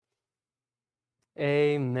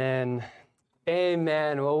Amen.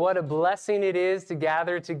 Amen. Well, what a blessing it is to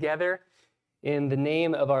gather together in the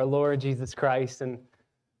name of our Lord Jesus Christ. And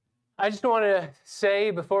I just want to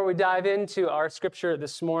say, before we dive into our scripture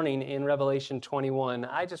this morning in Revelation 21,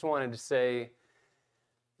 I just wanted to say,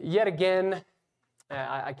 yet again,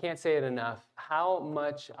 I can't say it enough, how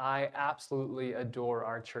much I absolutely adore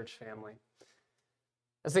our church family.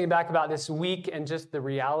 I was thinking back about this week and just the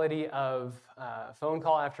reality of phone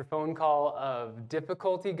call after phone call of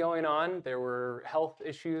difficulty going on. There were health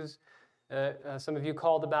issues some of you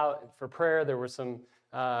called about for prayer. There were some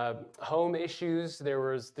home issues.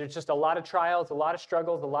 There's just a lot of trials, a lot of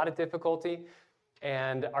struggles, a lot of difficulty.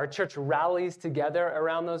 And our church rallies together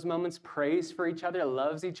around those moments, prays for each other,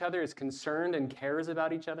 loves each other, is concerned and cares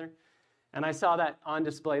about each other. And I saw that on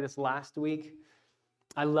display this last week.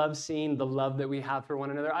 I love seeing the love that we have for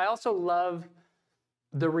one another. I also love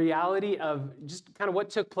the reality of just kind of what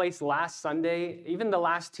took place last Sunday, even the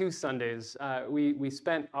last two Sundays. We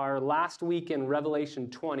spent our last week in Revelation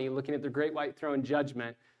 20 looking at the Great White Throne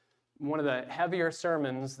Judgment, one of the heavier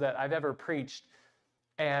sermons that I've ever preached.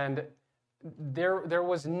 And there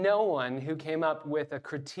was no one who came up with a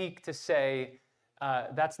critique to say,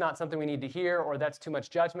 that's not something we need to hear, or that's too much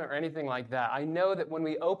judgment, or anything like that. I know that when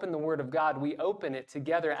we open the Word of God, we open it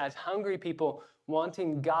together as hungry people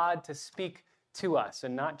wanting God to speak to us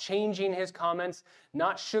and not changing His comments,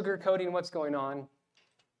 not sugarcoating what's going on.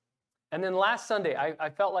 And then last Sunday, I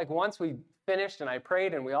felt like once we finished and I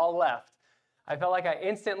prayed and we all left, I felt like I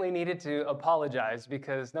instantly needed to apologize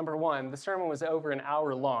because, number one, the sermon was over an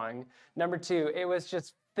hour long. Number two, it was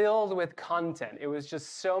just filled with content. It was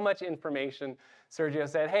just so much information. Sergio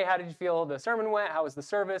said, hey, how did you feel the sermon went? How was the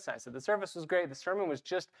service? I said, the service was great. The sermon was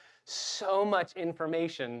just so much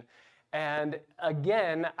information. And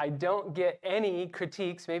again, I don't get any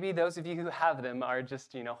critiques. Maybe those of you who have them are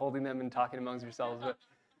just, holding them and talking amongst yourselves.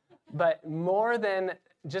 But more than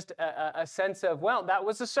just a sense of, well, that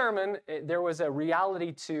was a sermon. There was a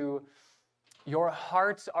reality to your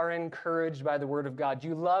hearts are encouraged by the Word of God.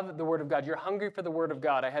 You love the Word of God. You're hungry for the Word of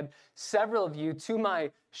God. I had several of you, to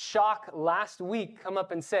my shock last week, come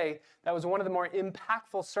up and say that was one of the more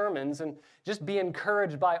impactful sermons, and just be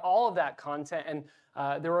encouraged by all of that content.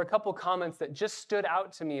 And there were a couple comments that just stood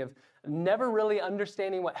out to me of never really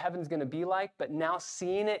understanding what heaven's going to be like, but now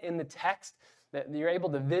seeing it in the text, that you're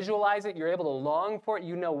able to visualize it, you're able to long for it,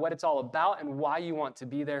 you know what it's all about and why you want to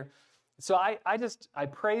be there. So I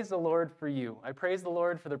praise the Lord for you. I praise the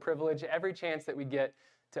Lord for the privilege, every chance that we get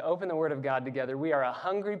to open the Word of God together. We are a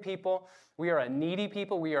hungry people. We are a needy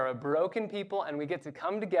people. We are a broken people, and we get to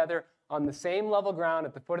come together on the same level ground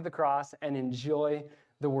at the foot of the cross and enjoy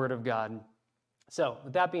the Word of God. So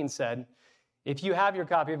with that being said, if you have your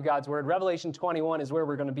copy of God's Word, Revelation 21 is where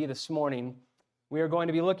we're going to be this morning. We are going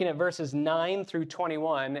to be looking at verses 9 through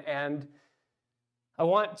 21, and I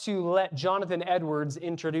want to let Jonathan Edwards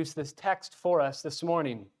introduce this text for us this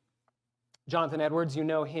morning. Jonathan Edwards, you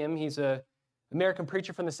know him. He's an American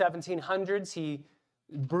preacher from the 1700s.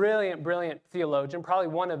 Brilliant theologian, probably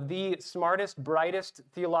one of the smartest, brightest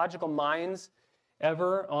theological minds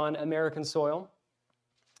ever on American soil.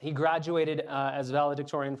 He graduated as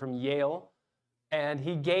valedictorian from Yale, and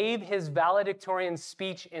he gave his valedictorian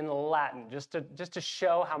speech in Latin, just to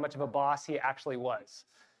show how much of a boss he actually was.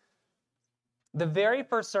 The very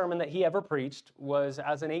first sermon that he ever preached was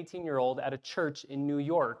as an 18-year-old at a church in New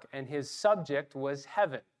York, and his subject was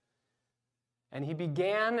heaven. And he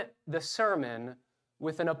began the sermon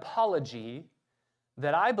with an apology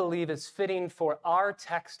that I believe is fitting for our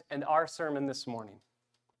text and our sermon this morning.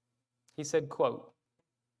 He said, quote,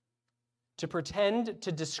 "To pretend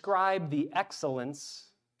to describe the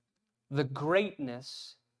excellence, the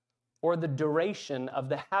greatness, or the duration of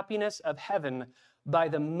the happiness of heaven by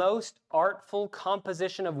the most artful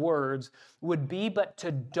composition of words would be but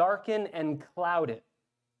to darken and cloud it.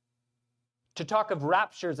 To talk of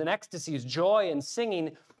raptures and ecstasies, joy and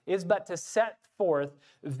singing is but to set forth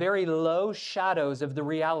very low shadows of the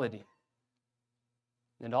reality.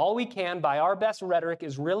 And all we can, by our best rhetoric,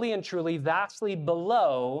 is really and truly vastly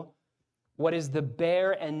below what is the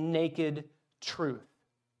bare and naked truth."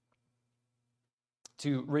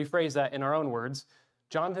 To rephrase that in our own words,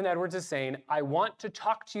 Jonathan Edwards is saying, I want to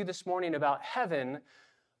talk to you this morning about heaven,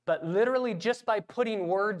 but literally just by putting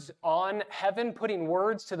words on heaven, putting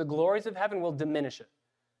words to the glories of heaven will diminish it.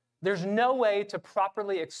 There's no way to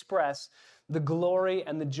properly express the glory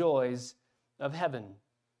and the joys of heaven.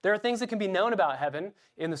 There are things that can be known about heaven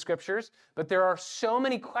in the scriptures, but there are so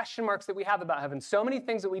many question marks that we have about heaven, so many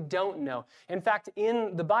things that we don't know. In fact,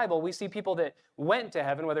 in the Bible, we see people that went to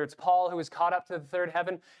heaven, whether it's Paul who was caught up to the third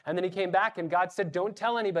heaven, and then he came back and God said, don't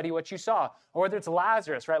tell anybody what you saw. Or whether it's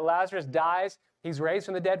Lazarus, right? Lazarus dies, he's raised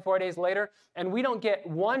from the dead 4 days later, and we don't get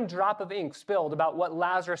one drop of ink spilled about what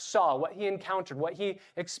Lazarus saw, what he encountered, what he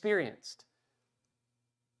experienced.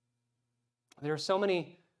 There are so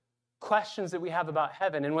many questions that we have about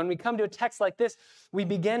heaven. And when we come to a text like this, we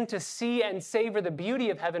begin to see and savor the beauty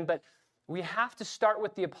of heaven, but we have to start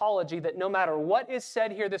with the apology that no matter what is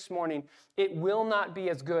said here this morning, it will not be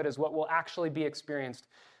as good as what will actually be experienced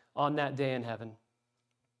on that day in heaven.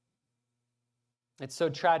 It's so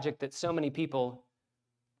tragic that so many people,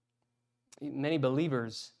 many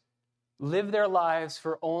believers, live their lives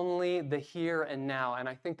for only the here and now. And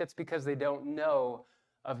I think that's because they don't know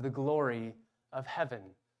of the glory of heaven.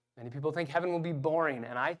 Many people think heaven will be boring,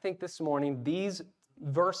 and I think this morning these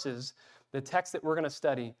verses, the text that we're going to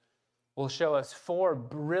study, will show us 4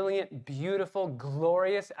 brilliant, beautiful,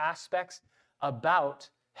 glorious aspects about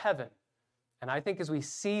heaven. And I think as we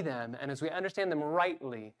see them and as we understand them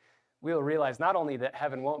rightly, we will realize not only that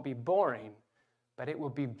heaven won't be boring, but it will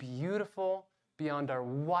be beautiful beyond our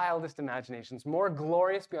wildest imaginations, more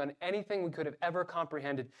glorious beyond anything we could have ever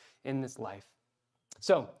comprehended in this life.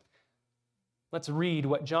 So, let's read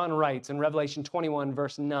what John writes in Revelation 21,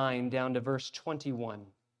 verse 9 down to verse 21.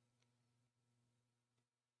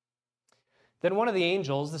 Then one of the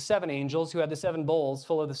angels, the 7 angels who had the 7 bowls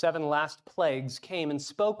full of the 7 last plagues, came and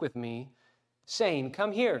spoke with me, saying,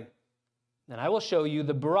 "Come here, and I will show you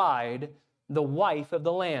the bride, the wife of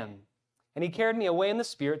the Lamb." And he carried me away in the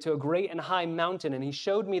Spirit to a great and high mountain, and he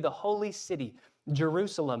showed me the holy city,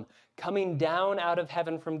 Jerusalem, coming down out of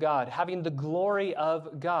heaven from God, having the glory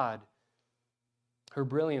of God. Her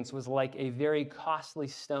brilliance was like a very costly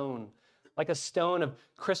stone, like a stone of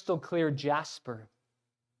crystal clear jasper.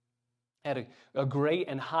 It had a great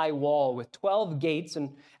and high wall with 12 gates,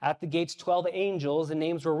 and at the gates 12 angels, and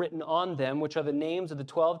names were written on them, which are the names of the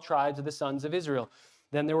 12 tribes of the sons of Israel.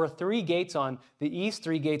 Then there were 3 gates on the east,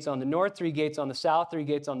 3 gates on the north, 3 gates on the south, 3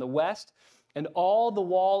 gates on the west, and all the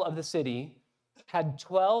wall of the city had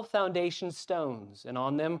 12 foundation stones, and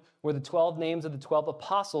on them were the 12 names of the 12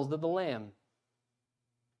 apostles of the Lamb.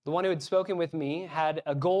 The one who had spoken with me had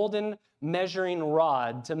a golden measuring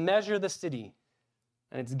rod to measure the city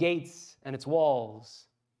and its gates and its walls.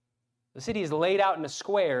 The city is laid out in a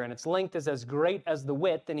square, and its length is as great as the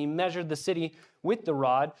width, and he measured the city with the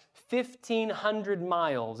rod, 1,500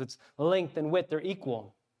 miles. Its length and width are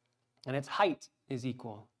equal, and its height is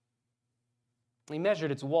equal. He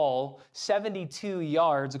measured its wall 72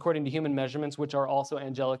 yards according to human measurements, which are also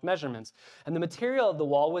angelic measurements. And the material of the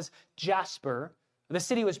wall was jasper. The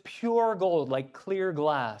city was pure gold, like clear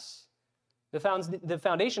glass. The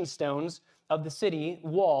foundation stones of the city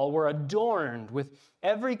wall were adorned with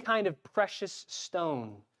every kind of precious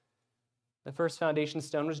stone. The first foundation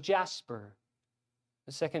stone was jasper.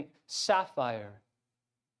 The second, sapphire.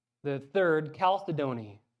 The third,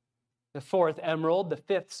 chalcedony. The fourth, emerald. The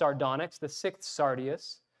fifth, sardonyx. The sixth,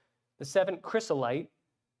 sardius. The seventh, chrysolite.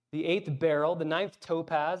 The eighth, beryl. The ninth,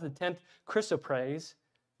 topaz. The 10th, chrysoprase.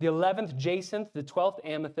 The 11th, jacinth. The 12th,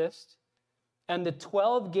 amethyst. And the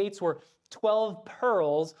 12 gates were 12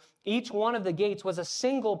 pearls. Each one of the gates was a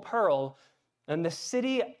single pearl. And the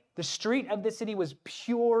street of the city was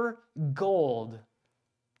pure gold,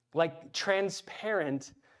 like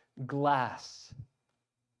transparent glass.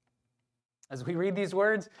 As we read these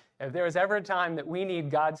words, if there was ever a time that we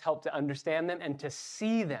need God's help to understand them and to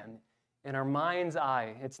see them in our mind's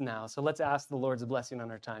eye, it's now. So let's ask the Lord's blessing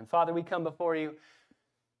on our time. Father, we come before you.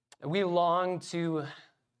 We long to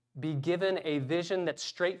be given a vision that's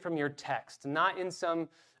straight from your text, not in some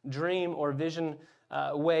dream or vision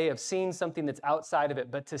way of seeing something that's outside of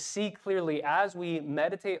it, but to see clearly as we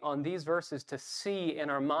meditate on these verses, to see in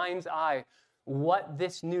our mind's eye what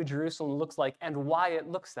this new Jerusalem looks like and why it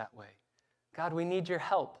looks that way. God, we need your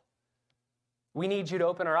help. We need you to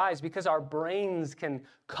open our eyes because our brains can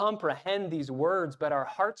comprehend these words, but our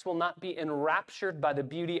hearts will not be enraptured by the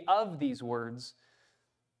beauty of these words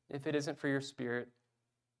if it isn't for your Spirit.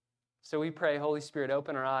 So we pray, Holy Spirit,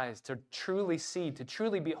 open our eyes to truly see, to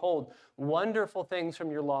truly behold wonderful things from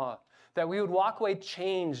your law, that we would walk away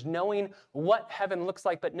changed, knowing what heaven looks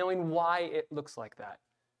like, but knowing why it looks like that.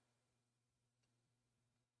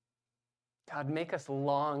 God, make us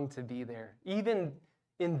long to be there. Even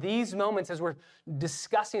in these moments as we're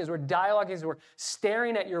discussing, as we're dialoguing, as we're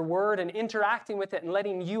staring at your word and interacting with it and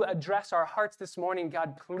letting you address our hearts this morning,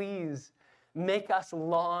 God, please make us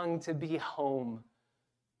long to be home.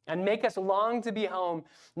 and make us long to be home,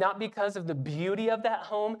 not because of the beauty of that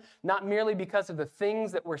home, not merely because of the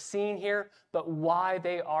things that we're seeing here, but why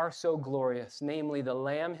they are so glorious, namely the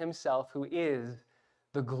Lamb himself, who is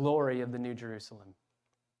the glory of the New Jerusalem.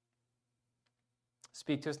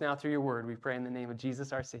 Speak to us now through your word. We pray in the name of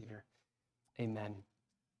Jesus, our Savior. Amen.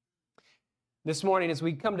 This morning, as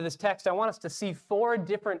we come to this text, I want us to see 4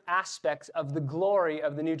 different aspects of the glory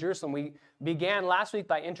of the New Jerusalem. We began last week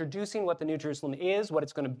by introducing what the New Jerusalem is, what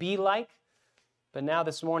it's going to be like. But now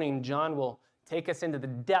this morning, John will take us into the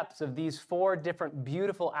depths of these 4 different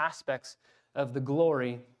beautiful aspects of the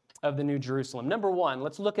glory of the New Jerusalem. Number 1,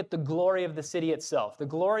 let's look at the glory of the city itself. The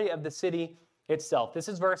glory of the city itself. This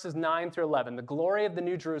is verses 9 through 11. The glory of the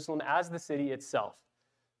New Jerusalem as the city itself.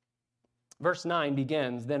 Verse 9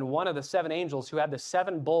 begins, "Then one of the 7 angels who had the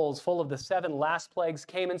 7 bowls full of the 7 last plagues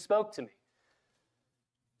came and spoke to me."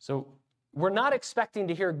 So we're not expecting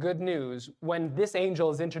to hear good news when this angel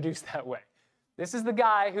is introduced that way. This is the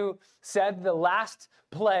guy who said the last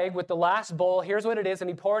plague with the last bowl, here's what it is, and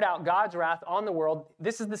he poured out God's wrath on the world.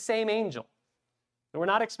 This is the same angel. And we're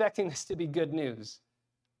not expecting this to be good news.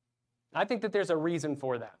 I think that there's a reason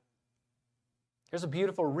for that. There's a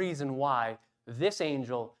beautiful reason why this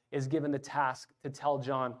angel is given the task to tell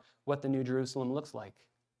John what the New Jerusalem looks like.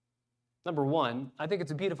 Number 1, I think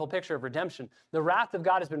it's a beautiful picture of redemption. The wrath of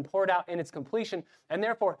God has been poured out in its completion, and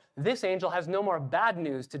therefore this angel has no more bad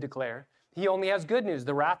news to declare. He only has good news.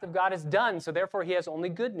 The wrath of God is done, so therefore he has only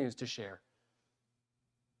good news to share.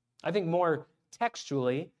 I think more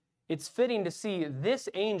textually, it's fitting to see this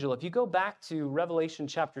angel. If you go back to Revelation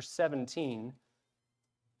chapter 17,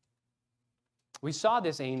 we saw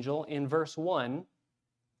this angel in verse 1.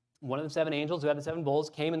 One of the 7 angels who had the 7 bowls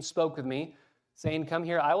came and spoke with me, saying, "Come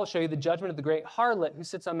here, I will show you the judgment of the great harlot who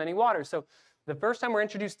sits on many waters." So the first time we're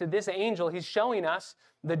introduced to this angel, he's showing us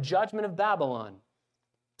the judgment of Babylon.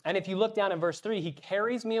 And if you look down at verse 3, he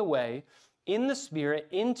carries me away in the spirit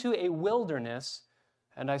into a wilderness,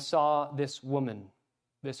 and I saw this woman,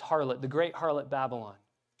 this harlot, the great harlot Babylon.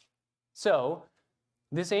 So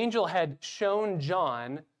this angel had shown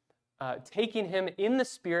John, taking him in the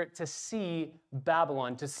spirit to see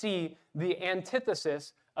Babylon, to see the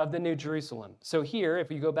antithesis of the New Jerusalem. So here, if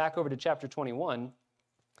you go back over to chapter 21,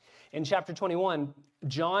 in chapter 21,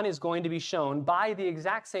 John is going to be shown by the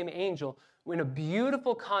exact same angel in a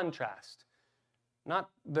beautiful contrast. Not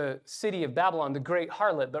the city of Babylon, the great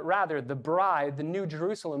harlot, but rather the bride, the New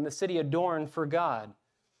Jerusalem, the city adorned for God.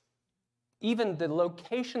 Even the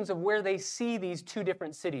locations of where they see these 2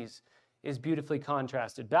 different cities is beautifully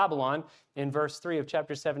contrasted. Babylon, in verse 3 of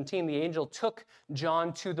chapter 17, the angel took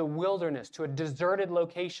John to the wilderness, to a deserted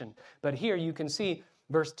location. But here you can see,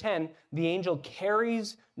 verse 10, the angel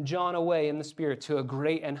carries John away in the spirit to a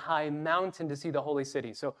great and high mountain to see the holy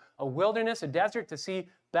city. So a wilderness, a desert to see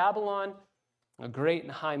Babylon, a great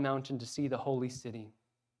and high mountain to see the holy city.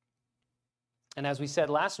 And as we said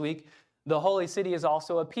last week, the holy city is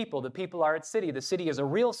also a people. The people are its city. The city is a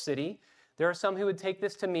real city. There are some who would take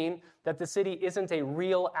this to mean that the city isn't a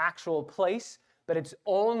real, actual place, but it's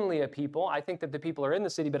only a people. I think that the people are in the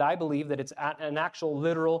city, but I believe that it's an actual,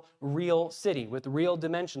 literal, real city with real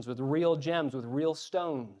dimensions, with real gems, with real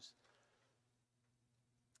stones.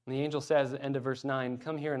 And the angel says at the end of verse 9,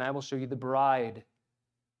 "Come here and I will show you the bride,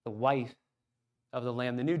 the wife of the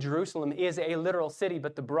Lamb." The New Jerusalem is a literal city,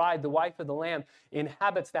 but the bride, the wife of the Lamb,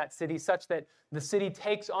 inhabits that city such that the city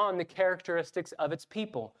takes on the characteristics of its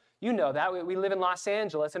people. You know that. We live in Los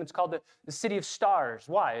Angeles, and it's called the city of stars.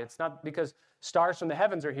 Why? It's not because stars from the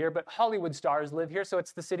heavens are here, but Hollywood stars live here, so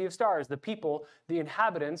it's the city of stars. The people, the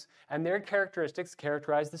inhabitants, and their characteristics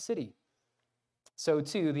characterize the city. So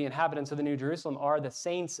too, the inhabitants of the New Jerusalem are the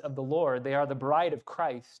saints of the Lord. They are the bride of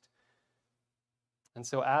Christ. And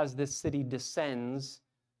so as this city descends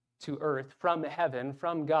to earth from heaven,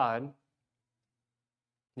 from God,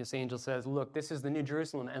 this angel says, "Look, this is the New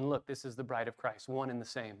Jerusalem, and look, this is the bride of Christ, one and the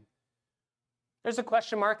same." There's a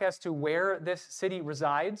question mark as to where this city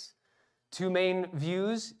resides. 2 main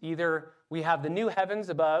views. Either we have the new heavens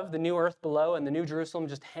above, the new earth below, and the New Jerusalem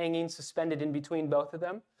just hanging, suspended in between both of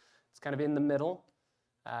them. It's kind of in the middle.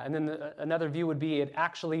 And then another view would be it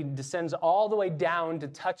actually descends all the way down to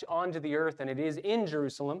touch onto the earth, and it is in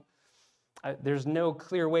Jerusalem. There's no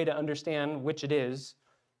clear way to understand which it is.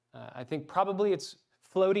 I think probably it's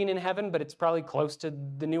floating in heaven, but it's probably close to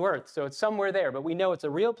the new earth. So it's somewhere there, but we know it's a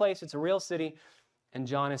real place, it's a real city, and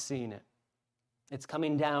John is seeing it. It's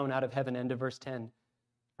coming down out of heaven, end of verse 10,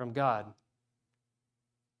 from God.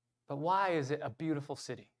 But why is it a beautiful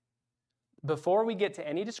city? Before we get to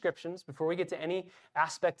any descriptions, before we get to any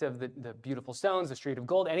aspect of the beautiful stones, the street of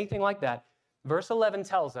gold, anything like that, Verse 11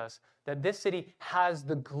 tells us that this city has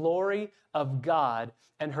the glory of God,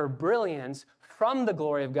 and her brilliance from the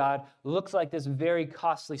glory of God looks like this very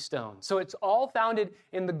costly stone. So it's all founded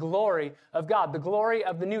in the glory of God. The glory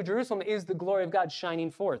of the New Jerusalem is the glory of God shining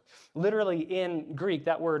forth. Literally in Greek,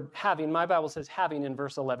 that word having, my Bible says having in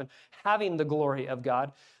verse 11, having the glory of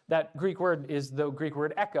God. That Greek word is the Greek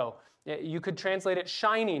word echo. You could translate it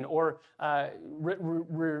shining or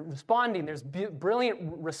responding. There's brilliant,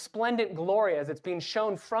 resplendent glory as it's being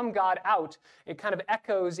shown from God out. It kind of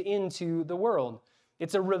echoes into the world.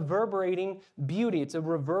 It's a reverberating beauty. It's a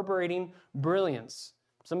reverberating brilliance.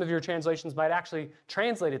 Some of your translations might actually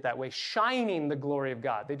translate it that way, shining the glory of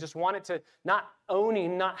God. They just want it to not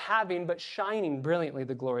owning, not having, but shining brilliantly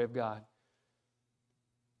the glory of God.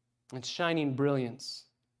 It's shining brilliance.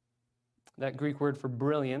 That Greek word for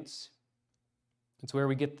brilliance, it's where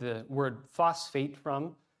we get the word phosphate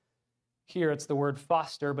from. Here it's the word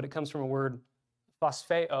foster, but it comes from a word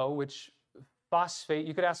phospheo, which phosphate,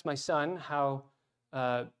 you could ask my son how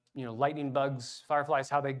lightning bugs, fireflies,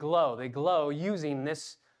 how they glow. They glow using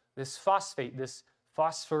this phosphate, this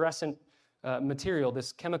phosphorescent material,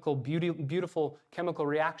 this beautiful chemical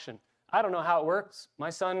reaction. I don't know how it works. My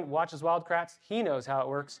son watches Wildcrats. He knows how it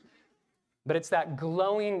works. But it's that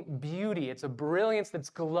glowing beauty. It's a brilliance that's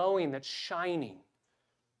glowing, that's shining.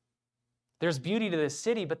 There's beauty to this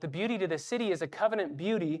city, but the beauty to this city is a covenant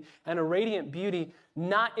beauty and a radiant beauty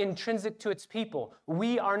not intrinsic to its people.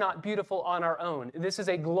 We are not beautiful on our own. This is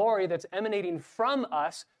a glory that's emanating from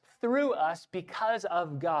us, through us, because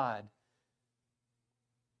of God.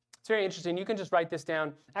 It's very interesting. You can just write this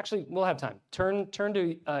down. Actually, we'll have time. Turn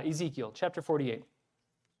to Ezekiel chapter 48.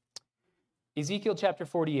 Ezekiel chapter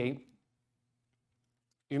 48.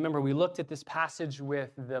 You remember we looked at this passage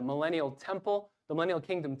with the millennial temple, the millennial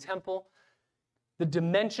kingdom temple, the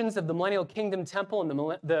dimensions of the millennial kingdom temple and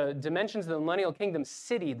the dimensions of the millennial kingdom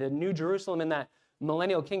city, the New Jerusalem in that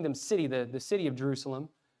millennial kingdom city, the city of Jerusalem.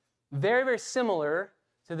 Very, very similar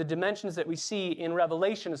to the dimensions that we see in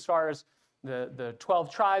Revelation as far as the 12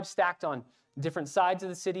 tribes stacked on different sides of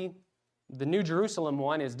the city. The New Jerusalem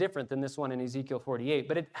one is different than this one in Ezekiel 48,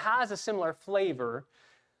 but it has a similar flavor.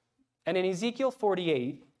 And in Ezekiel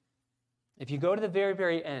 48, if you go to the very,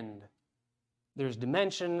 very end, there's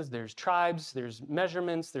dimensions, there's tribes, there's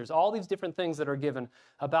measurements, there's all these different things that are given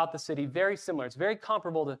about the city, very similar. It's very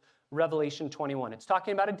comparable to Revelation 21. It's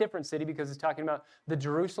talking about a different city because it's talking about the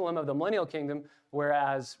Jerusalem of the millennial kingdom,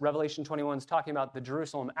 whereas Revelation 21 is talking about the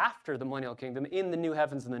Jerusalem after the millennial kingdom in the new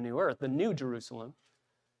heavens and the new earth, the new Jerusalem.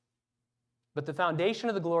 But the foundation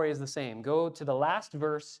of the glory is the same. Go to the last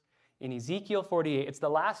verse in Ezekiel 48. It's the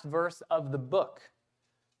last verse of the book.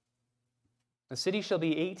 The city shall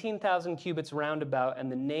be 18,000 cubits round about, and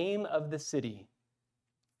the name of the city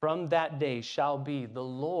from that day shall be, the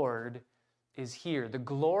Lord is here. The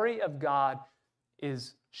glory of God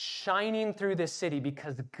is shining through this city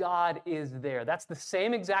because God is there. That's the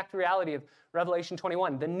same exact reality of Revelation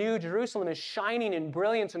 21. The new Jerusalem is shining in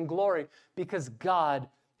brilliance and glory because God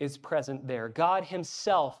is present there. God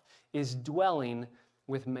himself is dwelling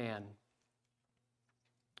with man.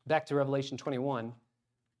 Back to Revelation 21.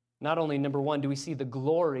 Not only, number one, do we see the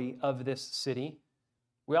glory of this city,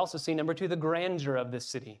 we also see, number two, the grandeur of this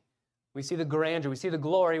city. We see the grandeur. We see the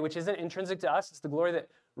glory, which isn't intrinsic to us. It's the glory that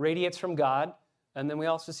radiates from God. And then we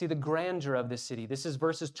also see the grandeur of this city. This is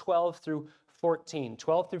verses 12 through 14.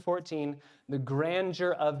 12 through 14, the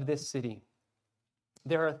grandeur of this city.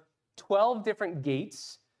 There are 12 different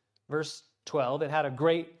gates. Verse 12, it had a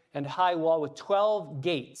great and high wall with 12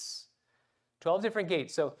 gates. 12 different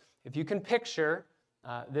gates. So if you can picture,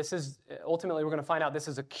 this is, ultimately we're going to find out this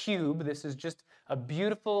is a cube. This is just a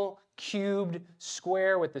beautiful cubed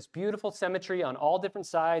square with this beautiful symmetry on all different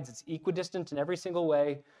sides. It's equidistant in every single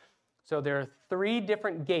way. So there are 3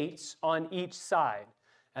 different gates on each side.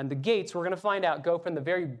 And the gates, we're going to find out, go from the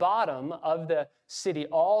very bottom of the city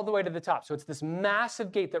all the way to the top. So it's this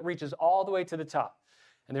massive gate that reaches all the way to the top.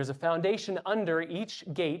 And there's a foundation under each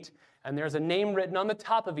gate, and there's a name written on the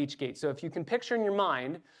top of each gate. So if you can picture in your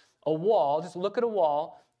mind a wall, just look at a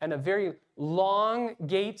wall, and a very long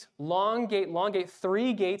gate,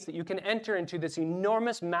 3 gates that you can enter into this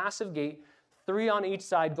enormous, massive gate, 3 on each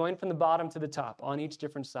side, going from the bottom to the top, on each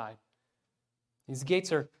different side. These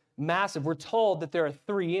gates are massive. We're told that there are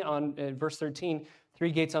 3 on verse 13,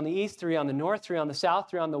 3 gates on the east, 3 on the north, 3 on the south,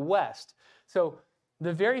 3 on the west. So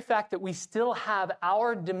the very fact that we still have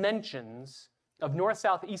our dimensions of north,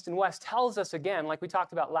 south, east, and west tells us again, like we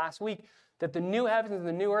talked about last week, that the new heavens and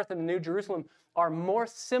the new earth and the new Jerusalem are more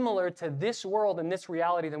similar to this world and this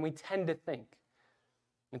reality than we tend to think.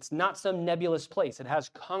 It's not some nebulous place. It has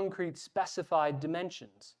concrete, specified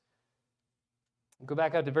dimensions. Go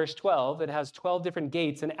back out to verse 12. It has 12 different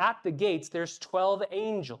gates, and at the gates, there's 12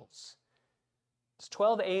 angels. It's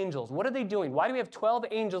 12 angels. What are they doing? Why do we have 12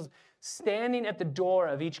 angels standing at the door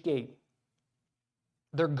of each gate?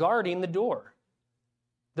 They're guarding the door.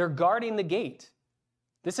 They're guarding the gate.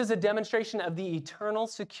 This is a demonstration of the eternal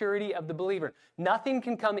security of the believer. Nothing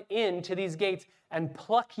can come into these gates and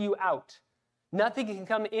pluck you out. Nothing can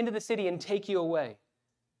come into the city and take you away.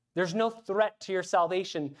 There's no threat to your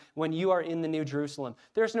salvation when you are in the New Jerusalem.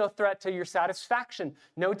 There's no threat to your satisfaction.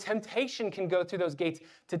 No temptation can go through those gates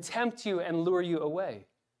to tempt you and lure you away.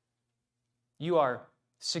 You are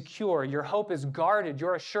secure. Your hope is guarded.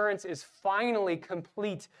 Your assurance is finally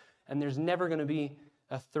complete, and there's never going to be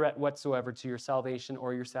a threat whatsoever to your salvation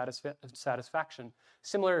or your satisfaction.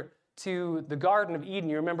 Similar to the Garden of Eden.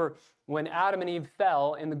 You remember when Adam and Eve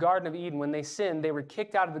fell in the Garden of Eden, when they sinned, they were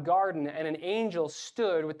kicked out of the garden, and an angel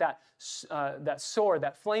stood with that sword,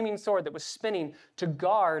 that flaming sword that was spinning to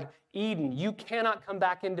guard Eden. You cannot come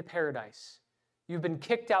back into paradise. You've been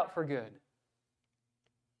kicked out for good.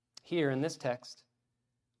 Here in this text,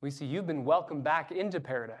 we see you've been welcomed back into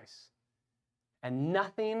paradise, and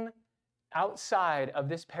nothing outside of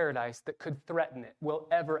this paradise that could threaten it will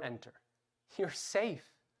ever enter. You're safe.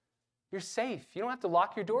 You're safe. You don't have to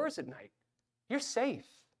lock your doors at night. You're safe.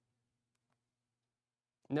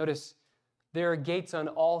 Notice there are gates on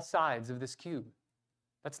all sides of this cube.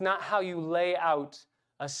 That's not how you lay out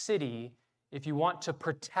a city if you want to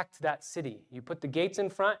protect that city. You put the gates in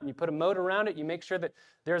front and you put a moat around it. You make sure that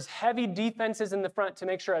there's heavy defenses in the front to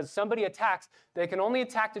make sure as somebody attacks, they can only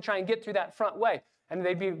attack to try and get through that front way. And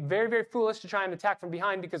they'd be very, very foolish to try and attack from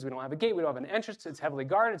behind because we don't have a gate, we don't have an entrance, it's heavily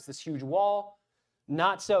guarded, it's this huge wall.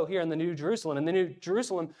 Not so here in the New Jerusalem. In the New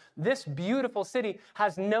Jerusalem, this beautiful city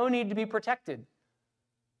has no need to be protected.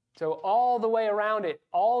 So all the way around it,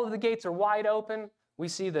 all of the gates are wide open. We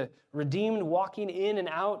see the redeemed walking in and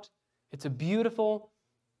out. It's a beautiful,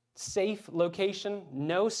 safe location.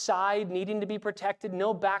 No side needing to be protected,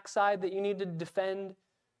 no backside that you need to defend.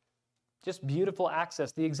 Just beautiful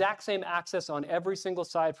access, the exact same access on every single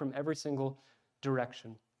side from every single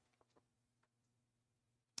direction.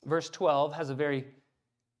 Verse 12 has a very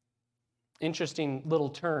interesting little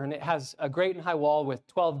turn. It has a great and high wall with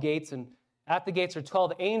 12 gates, and at the gates are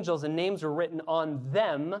 12 angels, and names are written on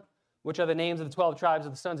them, which are the names of the 12 tribes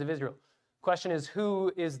of the sons of Israel. Question is,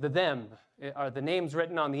 who is the them? Are the names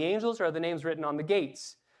written on the angels, or are the names written on the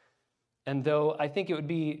gates? And though I think it would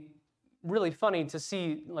be really funny to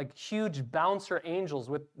see like huge bouncer angels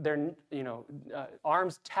with their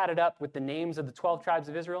arms tatted up with the names of the 12 tribes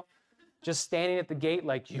of Israel, just standing at the gate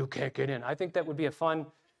like, you can't get in. I think that would be a fun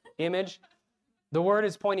image. The word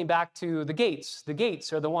is pointing back to the gates. The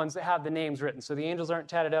gates are the ones that have the names written. So the angels aren't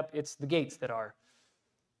tatted up, it's the gates that are.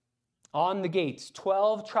 On the gates,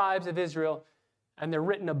 12 tribes of Israel, and they're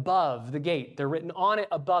written above the gate. They're written on it,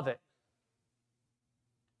 above it.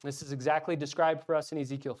 This is exactly described for us in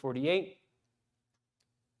Ezekiel 48.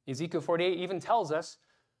 Ezekiel 48 even tells us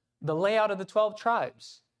the layout of the 12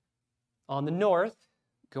 tribes. On the north,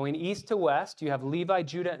 going east to west, you have Levi,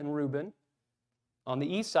 Judah, and Reuben. On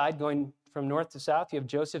the east side, going from north to south, you have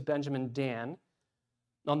Joseph, Benjamin, Dan.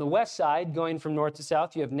 On the west side, going from north to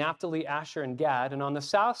south, you have Naphtali, Asher, and Gad. And on the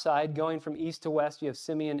south side, going from east to west, you have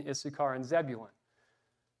Simeon, Issachar, and Zebulun.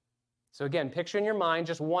 So again, picture in your mind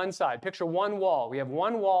just one side. Picture one wall. We have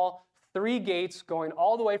one wall, 3 gates going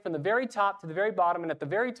all the way from the very top to the very bottom. And at the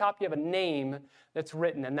very top, you have a name that's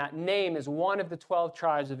written. And that name is one of the 12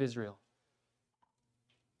 tribes of Israel.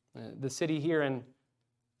 The city here in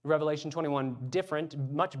Revelation 21, different,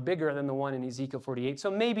 much bigger than the one in Ezekiel 48.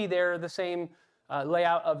 So maybe they're the same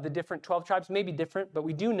layout of the different 12 tribes, maybe different, but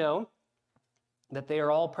we do know that they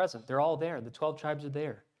are all present. They're all there. The 12 tribes are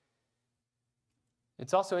there.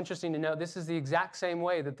 It's also interesting to note this is the exact same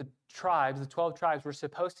way that the 12 tribes, were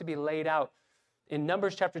supposed to be laid out in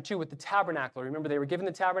Numbers chapter 2 with the tabernacle. Remember, they were given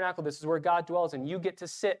the tabernacle. This is where God dwells, and you get to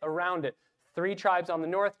sit around it. 3 tribes on the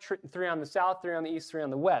north, 3 on the south, 3 on the east, 3 on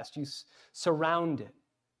the west. You surround it.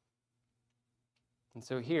 And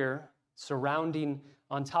so here, surrounding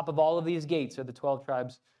on top of all of these gates are the 12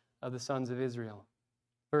 tribes of the sons of Israel.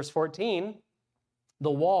 Verse 14,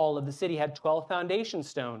 the wall of the city had 12 foundation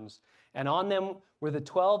stones, and on them were the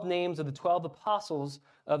 12 names of the 12 apostles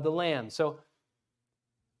of the Lamb. So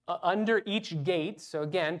under each gate, so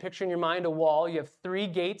again, picture in your mind a wall, you have 3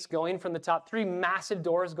 gates going from the top, 3 massive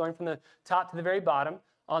doors going from the top to the very bottom.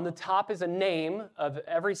 On the top is a name of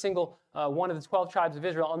every single one of the 12 tribes of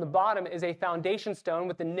Israel. On the bottom is a foundation stone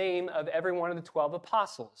with the name of every one of the 12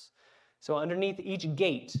 apostles. So underneath each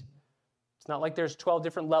gate It's not like there's 12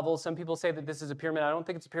 different levels. Some people say that this is a pyramid. I don't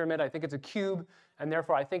think it's a pyramid. I think it's a cube, and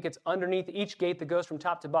therefore I think it's underneath each gate that goes from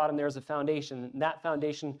top to bottom, there's a foundation, and that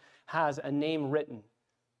foundation has a name written.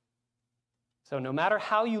 So no matter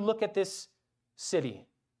how you look at this city,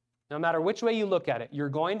 no matter which way you look at it, you're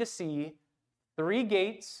going to see 3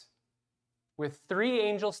 gates with 3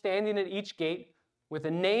 angels standing at each gate, with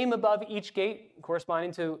a name above each gate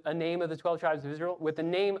corresponding to a name of the 12 tribes of Israel, with a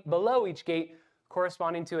name below each gate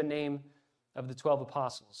corresponding to a name of the 12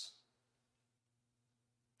 apostles,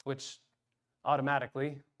 which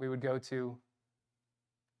automatically we would go to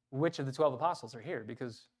which of the 12 apostles are here,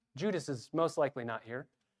 because Judas is most likely not here.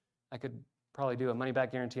 I could probably do a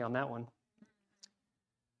money-back guarantee on that one.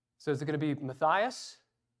 So is it going to be Matthias?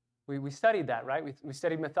 We studied that, right? We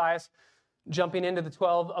studied Matthias jumping into the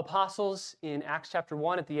 12 apostles in Acts chapter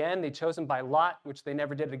 1 at the end. They chose him by lot, which they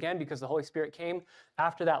never did again because the Holy Spirit came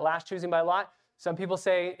after that last choosing by lot. Some people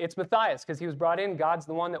say it's Matthias because he was brought in. God's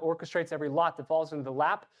the one that orchestrates every lot that falls into the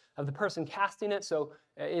lap of the person casting it. So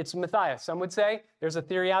it's Matthias. Some would say there's a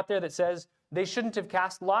theory out there that says they shouldn't have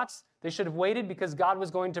cast lots. They should have waited because God was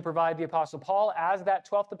going to provide the Apostle Paul as that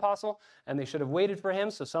 12th apostle, and they should have waited for him.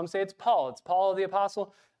 So some say it's Paul. It's Paul the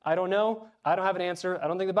apostle. I don't know. I don't have an answer. I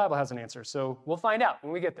don't think the Bible has an answer. So we'll find out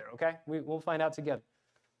when we get there, okay? We'll find out together.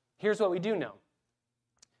 Here's what we do know.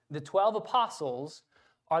 The 12 apostles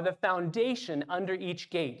are the foundation under each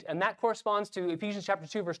gate. And that corresponds to Ephesians chapter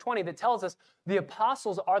 2, verse 20, that tells us the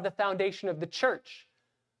apostles are the foundation of the church.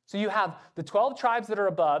 So you have the 12 tribes that are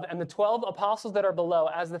above and the 12 apostles that are below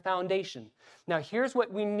as the foundation. Now, here's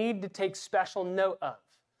what we need to take special note of.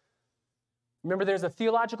 Remember, there's a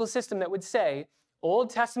theological system that would say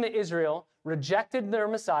Old Testament Israel rejected their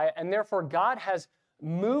Messiah, and therefore God has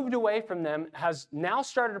moved away from them, has now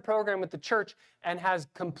started a program with the church, and has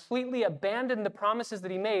completely abandoned the promises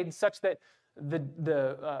that he made, such that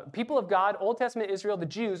the people of God, Old Testament Israel, the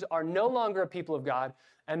Jews, are no longer a people of God,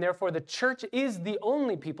 and therefore the church is the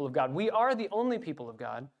only people of God. We are the only people of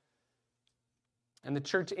God. And the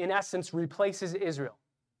church, in essence, replaces Israel.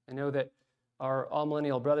 I know that our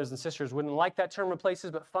all-millennial brothers and sisters wouldn't like that term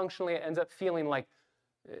replaces, but functionally it ends up feeling like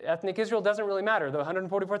ethnic Israel doesn't really matter. The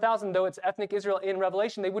 144,000, though it's ethnic Israel in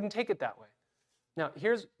Revelation, they wouldn't take it that way. Now,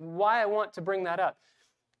 here's why I want to bring that up.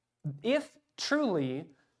 If truly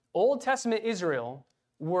Old Testament Israel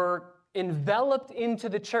were enveloped into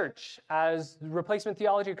the church, as replacement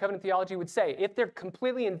theology or covenant theology would say, if they're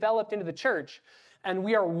completely enveloped into the church, and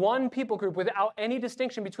we are one people group without any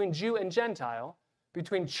distinction between Jew and Gentile,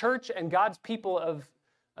 between church and God's people of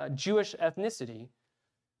Jewish ethnicity,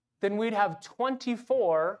 then we'd have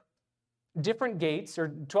 24 different gates, or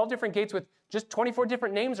 12 different gates with just 24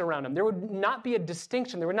 different names around them. There would not be a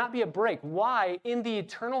distinction. There would not be a break. Why, in the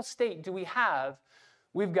eternal state,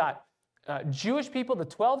 we've got Jewish people, the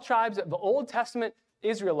 12 tribes of the Old Testament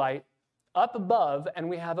Israelite up above, and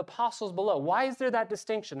we have apostles below. Why is there that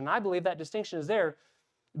distinction? And I believe that distinction is there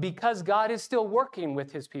because God is still working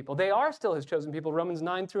with his people. They are still his chosen people, Romans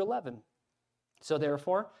 9 through 11. So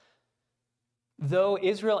therefore, though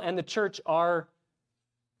Israel and the church are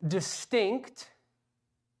distinct,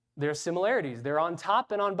 there are similarities. They're on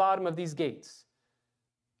top and on bottom of these gates.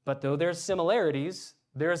 But though there's similarities,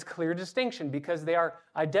 there is clear distinction because they are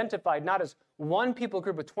identified not as one people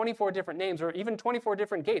group with 24 different names or even 24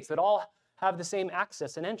 different gates that all have the same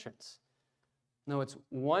access and entrance. No, it's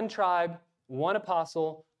one tribe, one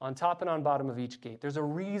apostle on top and on bottom of each gate. There's a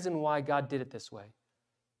reason why God did it this way.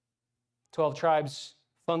 12 tribes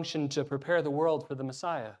functioned to prepare the world for the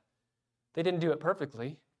Messiah. They didn't do it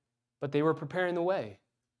perfectly, but they were preparing the way.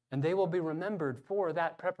 And they will be remembered for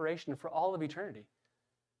that preparation for all of eternity.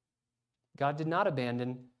 God did not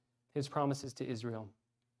abandon his promises to Israel.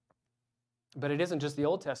 But it isn't just the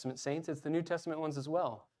Old Testament saints, it's the New Testament ones as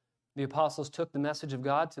well. The apostles took the message of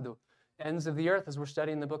God to the ends of the earth as we're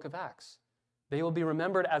studying the book of Acts. They will be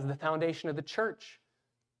remembered as the foundation of the church.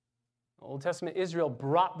 Old Testament Israel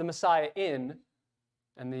brought the Messiah in,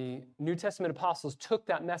 and the New Testament apostles took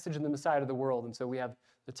that message of the Messiah to the world. And so we have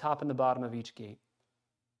the top and the bottom of each gate.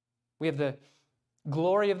 We have the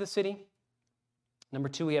glory of the city. Number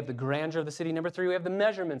 2, we have the grandeur of the city. Number 3, we have the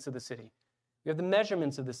measurements of the city. We have the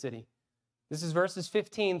measurements of the city. This is verses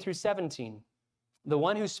 15 through 17. The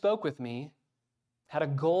one who spoke with me had a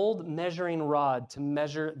gold measuring rod to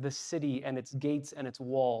measure the city and its gates and its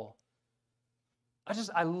wall.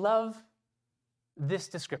 I love this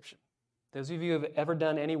description. Those of you who have ever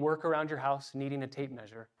done any work around your house needing a tape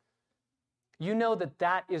measure, you know that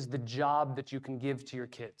that is the job that you can give to your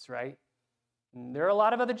kids, right? And there are a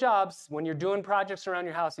lot of other jobs when you're doing projects around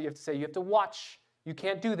your house that you have to say, you have to watch. You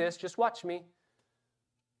can't do this, just watch me.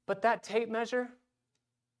 But that tape measure,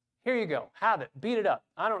 Here you go. Have it. Beat it up.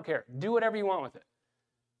 I don't care. Do whatever you want with it.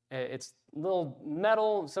 It's little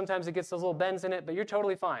metal. Sometimes it gets those little bends in it, but you're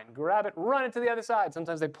totally fine. Grab it, run it to the other side.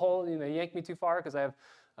 Sometimes they pull, they yank me too far because I have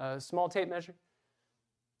a small tape measure.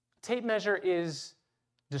 Tape measure is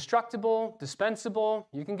destructible, dispensable.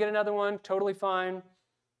 You can get another one, totally fine.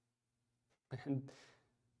 And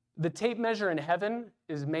the tape measure in heaven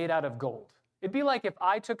is made out of gold. It'd be like if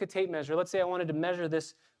I took a tape measure, let's say I wanted to measure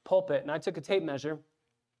this pulpit, and I took a tape measure,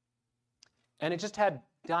 and it just had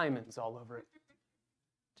diamonds all over it.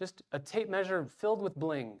 Just a tape measure filled with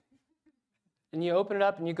bling. And you open it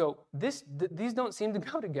up and you go, these don't seem to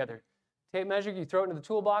go together. Tape measure, you throw it into the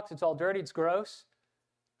toolbox, it's all dirty, it's gross,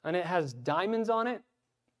 and it has diamonds on it.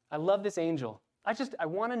 I love this angel. I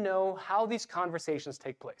want to know how these conversations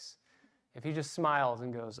take place. If he just smiles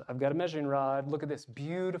and goes, I've got a measuring rod, look at this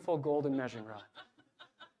beautiful golden measuring rod.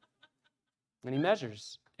 And he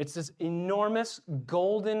measures. It's this enormous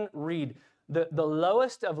golden reed. The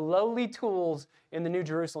lowest of lowly tools in the New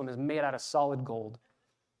Jerusalem is made out of solid gold.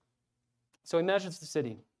 So he measures the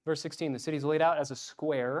city. Verse 16, the city is laid out as a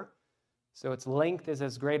square, so its length is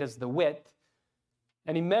as great as the width.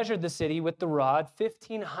 And he measured the city with the rod,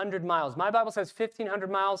 1,500 miles. My Bible says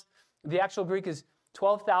 1,500 miles. The actual Greek is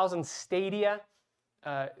 12,000 stadia.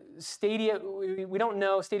 Stadia, we don't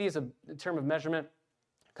know. Stadia is a term of measurement.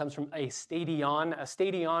 It comes from a stadion. A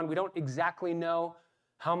stadion, we don't exactly know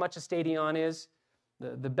how much a stadion is.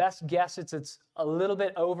 The best guess, it's a little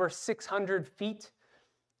bit over 600 feet.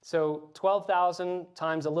 So 12,000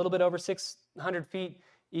 times a little bit over 600 feet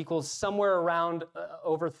equals somewhere around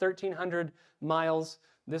over 1,300 miles.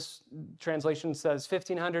 This translation says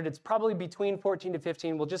 1,500. It's probably between 14 to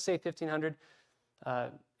 15. We'll just say 1,500.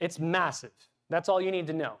 It's massive. That's all you need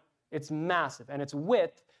to know. It's massive. And its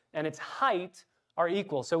width and its height are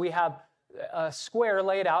equal. So we have a square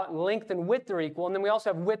laid out, and length and width are equal, and then we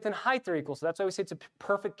also have width and height are equal. So that's why we say it's a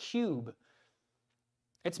perfect cube.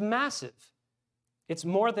 It's massive. It's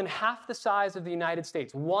more than half the size of the United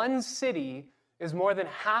States. One city is more than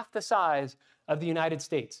half the size of the United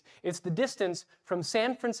States. It's the distance from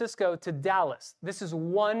San Francisco to Dallas. This is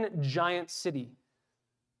one giant city.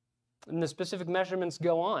 And the specific measurements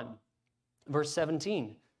go on. Verse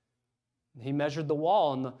 17, he measured the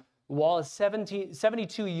wall, and the wall is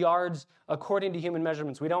 72 yards according to human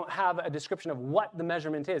measurements. We don't have a description of what the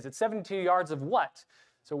measurement is. It's 72 yards of what?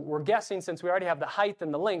 So we're guessing, since we already have the height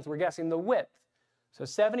and the length, we're guessing the width. So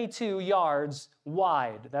 72 yards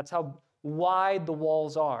wide. That's how wide the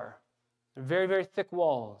walls are. They're very, very thick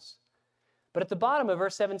walls. But at the bottom of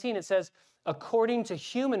verse 17, it says, according to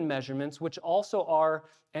human measurements, which also are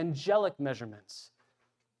angelic measurements.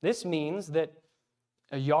 This means that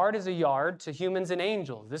a yard is a yard to humans and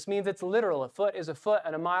angels. This means it's literal. A foot is a foot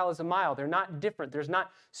and a mile is a mile. They're not different. There's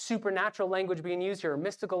not supernatural language being used here or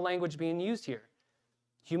mystical language being used here.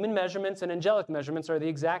 Human measurements and angelic measurements are the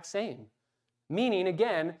exact same. Meaning,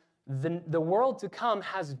 again, the world to come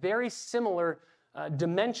has very similar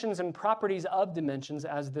dimensions and properties of dimensions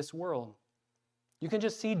as this world. You can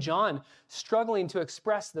just see John struggling to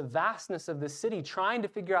express the vastness of this city, trying to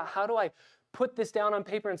figure out, how do I put this down on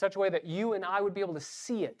paper in such a way that you and I would be able to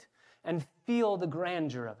see it and feel the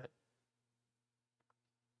grandeur of it.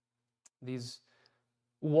 These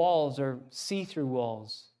walls are see-through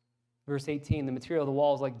walls. Verse 18, the material of the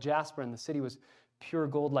walls like jasper, and the city was pure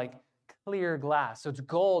gold like clear glass. So it's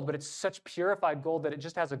gold, but it's such purified gold that it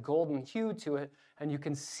just has a golden hue to it, and you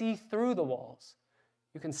can see through the walls.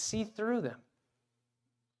 You can see through them.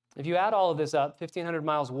 If you add all of this up, 1,500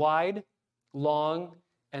 miles wide, long,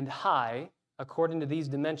 and high, according to these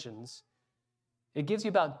dimensions, it gives you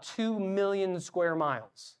about 2 million square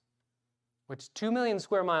miles, which 2 million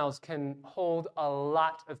square miles can hold a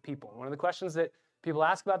lot of people. One of the questions that people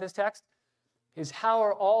ask about this text is, how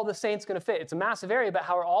are all the saints going to fit? It's a massive area, but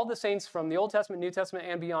how are all the saints from the Old Testament, New Testament,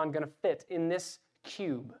 and beyond going to fit in this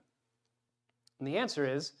cube? And the answer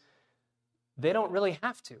is, they don't really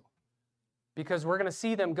have to, because we're going to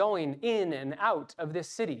see them going in and out of this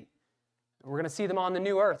city. We're going to see them on the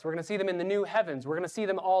new earth. We're going to see them in the new heavens. We're going to see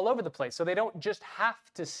them all over the place. So they don't just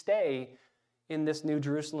have to stay in this New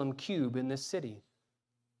Jerusalem cube, in this city.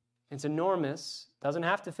 It's enormous. Doesn't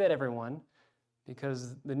have to fit everyone,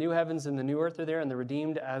 because the new heavens and the new earth are there, and the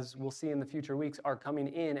redeemed, as we'll see in the future weeks, are coming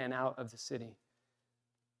in and out of the city.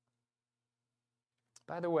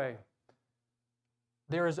 By the way,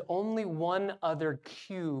 there is only one other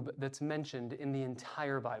cube that's mentioned in the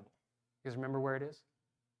entire Bible. You guys remember where it is?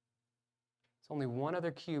 It's only one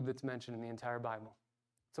other cube that's mentioned in the entire Bible.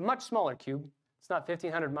 It's a much smaller cube. It's not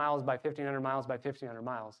 1,500 miles by 1,500 miles by 1,500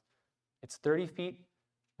 miles. It's 30 feet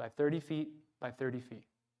by 30 feet by 30 feet.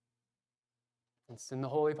 It's in the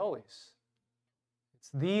Holy of Holies. It's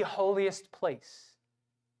the holiest place.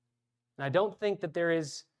 And I don't think that there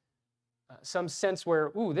is some sense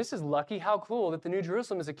where, ooh, this is lucky, how cool that the New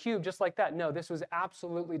Jerusalem is a cube just like that. No, this was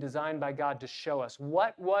absolutely designed by God to show us.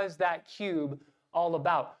 What was that cube all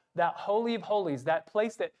about? That Holy of Holies, that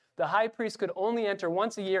place that the high priest could only enter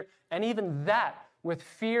once a year, and even that with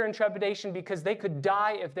fear and trepidation, because they could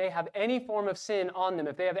die if they have any form of sin on them.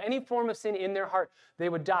 If they have any form of sin in their heart, they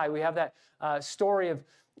would die. We have that story of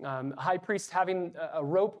high priests having a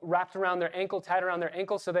rope wrapped around their ankle, tied around their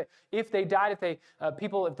ankle, so that if they died, if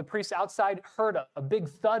the priests outside heard a big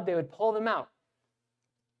thud, they would pull them out.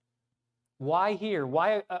 Why here?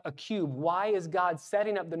 Why a cube? Why is God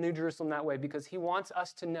setting up the New Jerusalem that way? Because he wants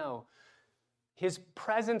us to know his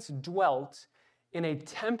presence dwelt in a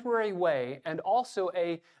temporary way and also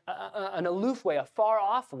an aloof way, a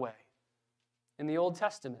far-off way in the Old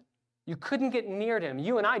Testament. You couldn't get near him.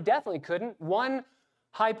 You and I definitely couldn't. One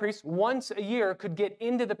high priest once a year could get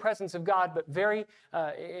into the presence of God, but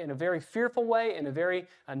in a very fearful way, in a very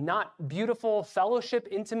not beautiful, fellowship,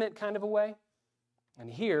 intimate kind of a way. And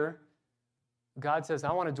here, God says,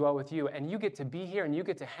 I want to dwell with you, and you get to be here, and you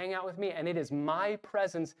get to hang out with me, and it is my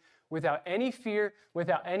presence without any fear,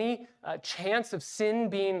 without any chance of sin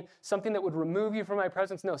being something that would remove you from my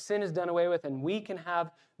presence. No, sin is done away with, and we can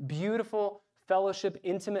have beautiful fellowship,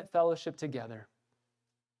 intimate fellowship together.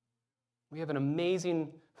 We have an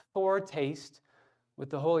amazing foretaste with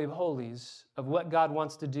the Holy of Holies of what God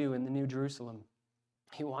wants to do in the New Jerusalem.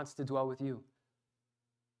 He wants to dwell with you.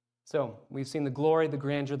 So we've seen the glory, the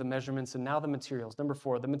grandeur, the measurements, and now the materials. Number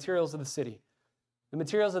 4, the materials of the city. The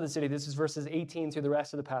materials of the city, this is verses 18 through the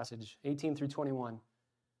rest of the passage, 18 through 21.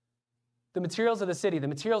 The materials of the city, the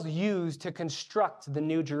materials used to construct the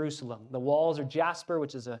New Jerusalem. The walls are jasper,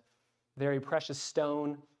 which is a very precious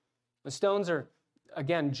stone. The stones are,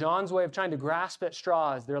 again, John's way of trying to grasp at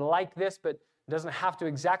straws. They're like this, but it doesn't have to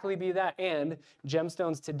exactly be that. And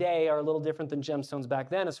gemstones today are a little different than gemstones back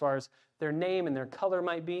then as far as their name and their color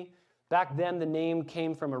might be. Back then, the name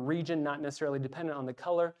came from a region, not necessarily dependent on the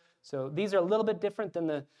color. So these are a little bit different than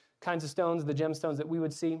the kinds of stones, the gemstones that we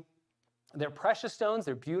would see. They're precious stones.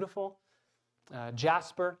 They're beautiful.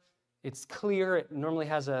 Jasper, it's clear. It normally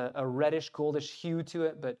has a reddish, goldish hue to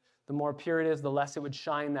it, but the more pure it is, the less it would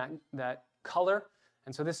shine that color.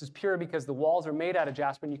 And so this is pure because the walls are made out of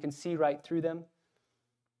jasper, and you can see right through them.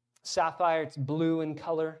 Sapphire, it's blue in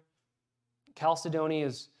color. Chalcedony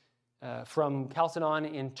is from Chalcedon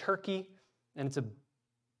in Turkey, and it's a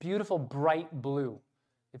beautiful, bright blue.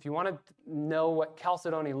 If you want to know what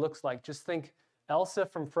Chalcedony looks like, just think Elsa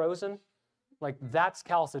from Frozen. Like, that's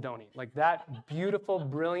Chalcedony. Like, that beautiful,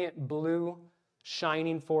 brilliant blue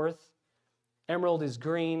shining forth. Emerald is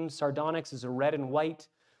green. Sardonyx is a red and white.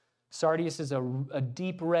 Sardius is a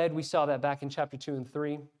deep red. We saw that back in chapter 2 and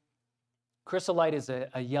 3. Chrysolite is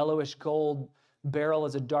a yellowish gold. Beryl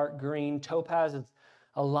is a dark green. Topaz is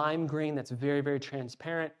a lime green that's very, very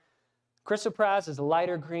transparent. Chrysoprase is a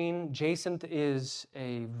lighter green. Jacinth is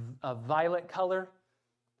a violet color.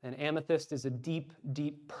 And amethyst is a deep,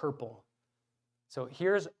 deep purple. So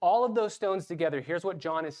here's all of those stones together. Here's what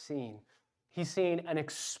John is seeing. He's seeing an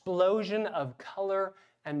explosion of color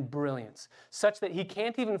and brilliance, such that he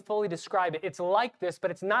can't even fully describe it. It's like this,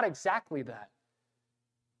 but it's not exactly that.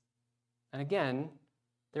 And again,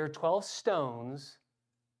 there are 12 stones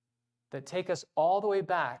that take us all the way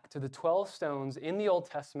back to the 12 stones in the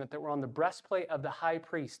Old Testament that were on the breastplate of the high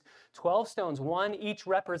priest. 12 stones, one each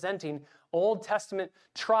representing Old Testament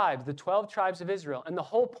tribes, the 12 tribes of Israel. And the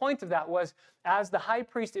whole point of that was, as the high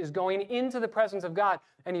priest is going into the presence of God,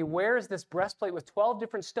 and he wears this breastplate with 12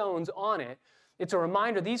 different stones on it, it's a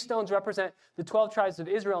reminder these stones represent the 12 tribes of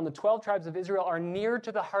Israel, and the 12 tribes of Israel are near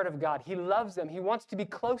to the heart of God. He loves them. He wants to be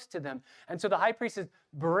close to them. And so the high priest is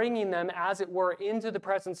bringing them, as it were, into the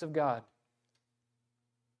presence of God.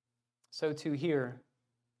 So too here,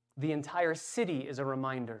 the entire city is a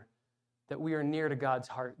reminder that we are near to God's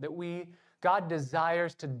heart, that God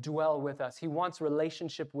desires to dwell with us. He wants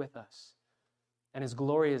relationship with us. And his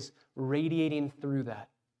glory is radiating through that.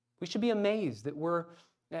 We should be amazed that we're,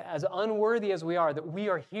 as unworthy as we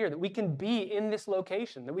are here, that we can be in this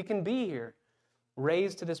location, that we can be here,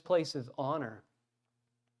 raised to this place of honor.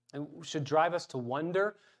 It should drive us to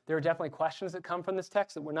wonder. There are definitely questions that come from this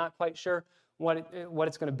text that we're not quite sure what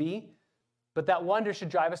it's going to be. But that wonder should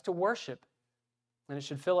drive us to worship. And it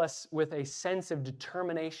should fill us with a sense of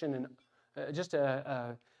determination and just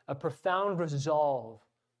a profound resolve.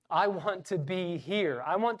 I want to be here.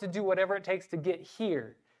 I want to do whatever it takes to get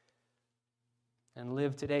here. And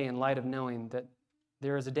live today in light of knowing that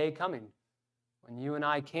there is a day coming when you and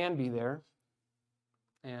I can be there.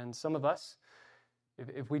 And some of us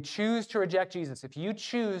If we choose to reject Jesus, if you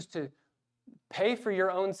choose to pay for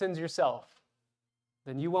your own sins yourself,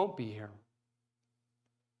 then you won't be here.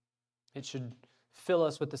 It should fill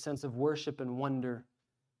us with a sense of worship and wonder.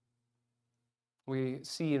 We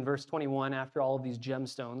see in verse 21, after all of these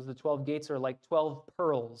gemstones, the 12 gates are like 12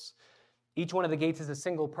 pearls. Each one of the gates is a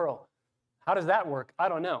single pearl. How does that work? I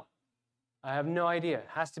don't know. I have no idea. It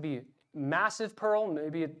has to be massive pearl.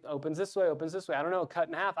 Maybe it opens this way, opens this way. I don't know, cut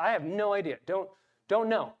in half. I have no idea. Don't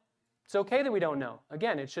know. It's okay that we don't know.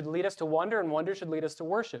 Again, it should lead us to wonder, and wonder should lead us to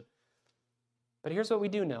worship. But here's what we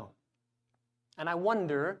do know. And I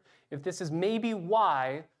wonder if this is maybe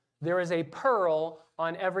why there is a pearl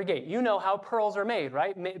on every gate. You know how pearls are made,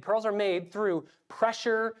 right? Pearls are made through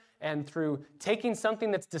pressure and through taking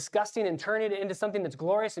something that's disgusting and turning it into something that's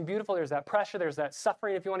glorious and beautiful. There's that pressure, there's that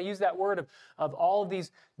suffering, if you want to use that word, of all of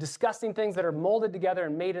these disgusting things that are molded together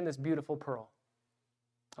and made in this beautiful pearl.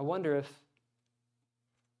 I wonder if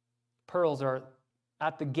pearls are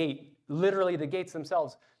at the gate, literally the gates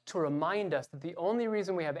themselves, to remind us that the only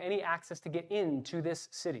reason we have any access to get into this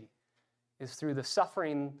city is through the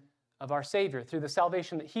suffering of our Savior, through the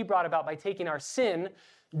salvation that he brought about by taking our sin,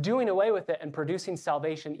 doing away with it, and producing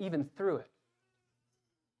salvation even through it.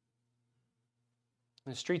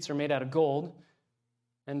 The streets are made out of gold.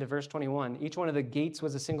 End of verse 21. Each one of the gates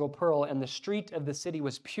was a single pearl, and the street of the city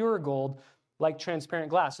was pure gold, like transparent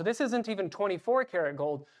glass. So this isn't even 24-karat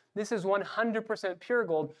gold. This is 100% pure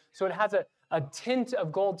gold. So it has a tint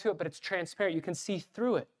of gold to it, but it's transparent. You can see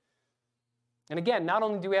through it. And again, not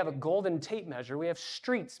only do we have a golden tape measure, we have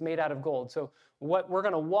streets made out of gold. So what we're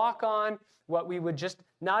going to walk on, what we would just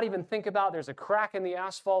not even think about, there's a crack in the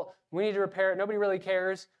asphalt, we need to repair it, nobody really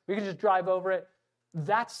cares, we can just drive over it.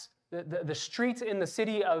 That's the streets in the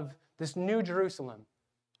city of this new Jerusalem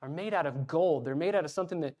are made out of gold. They're made out of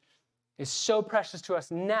something that is so precious to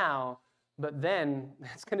us now, but then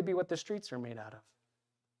it's going to be what the streets are made out of.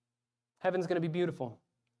 Heaven's going to be beautiful.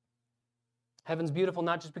 Heaven's beautiful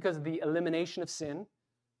not just because of the elimination of sin,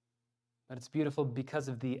 but it's beautiful because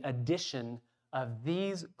of the addition of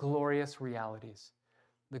these glorious realities.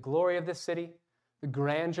 The glory of this city, the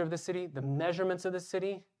grandeur of the city, the measurements of the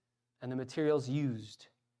city, and the materials used.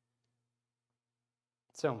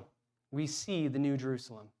 So, we see the New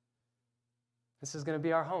Jerusalem. This is going to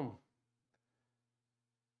be our home.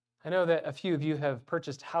 I know that a few of you have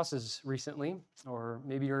purchased houses recently, or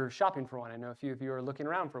maybe you're shopping for one. I know a few of you are looking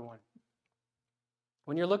around for one.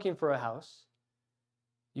 When you're looking for a house,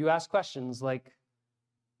 you ask questions like,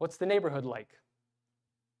 what's the neighborhood like?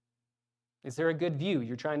 Is there a good view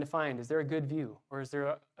you're trying to find? Is there a good view? Or is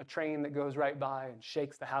there a train that goes right by and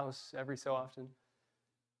shakes the house every so often?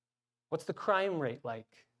 What's the crime rate like?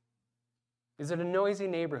 Is it a noisy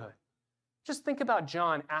neighborhood? Just think about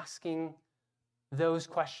John asking those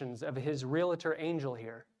questions of his realtor angel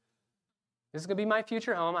here. This is going to be my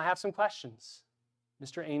future home. I have some questions.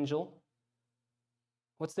 Mr. Angel,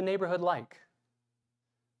 what's the neighborhood like?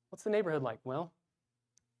 What's the neighborhood like? Well,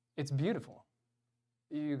 it's beautiful.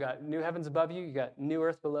 You got new heavens above you, you got new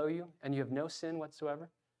earth below you, and you have no sin whatsoever.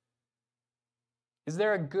 Is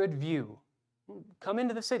there a good view? Come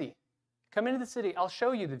into the city. Come into the city. I'll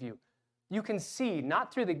show you the view. You can see,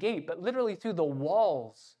 not through the gate, but literally through the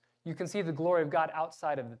walls, you can see the glory of God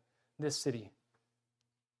outside of this city.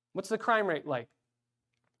 What's the crime rate like?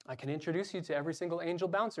 I can introduce you to every single angel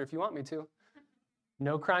bouncer if you want me to.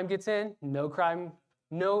 No crime gets in, no crime,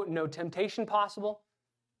 no temptation possible.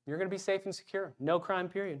 You're going to be safe and secure. No crime,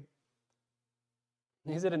 period.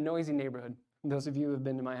 Is it a noisy neighborhood? Those of you who have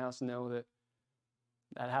been to my house know that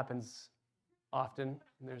happens often.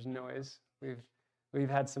 There's noise. We've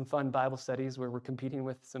had some fun Bible studies where we're competing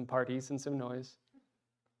with some parties and some noise.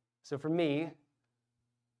 So for me,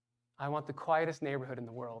 I want the quietest neighborhood in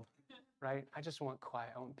the world, right? I just want quiet.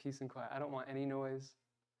 I want peace and quiet. I don't want any noise.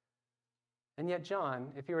 And yet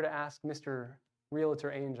John, if you were to ask Mr.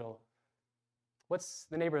 Realtor Angel, what's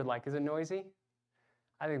the neighborhood like? Is it noisy?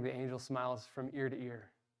 I think the angel smiles from ear to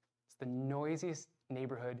ear. It's the noisiest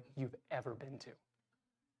neighborhood you've ever been to.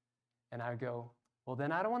 And I go, well,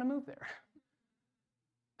 then I don't want to move there.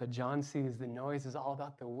 But John sees the noise is all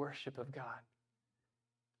about the worship of God.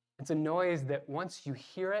 It's a noise that once you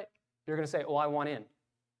hear it, you're going to say, oh, I want in.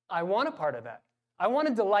 I want a part of that. I want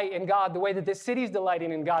to delight in God the way that this city is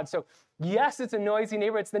delighting in God. So yes, it's a noisy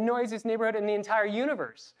neighborhood. It's the noisiest neighborhood in the entire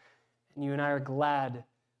universe. And you and I are glad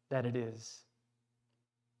that it is.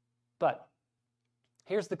 But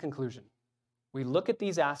here's the conclusion. We look at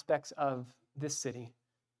these aspects of this city.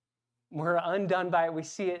 We're undone by it. We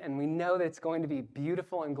see it, and we know that it's going to be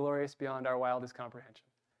beautiful and glorious beyond our wildest comprehension.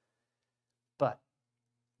 But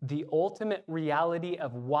The ultimate reality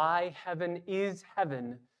of why heaven is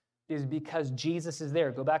because Jesus is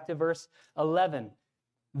there. Go back to verse 11.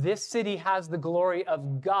 This city has the glory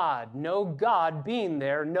of God. No God being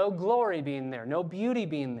there, no glory being there, no beauty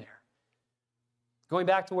being there. Going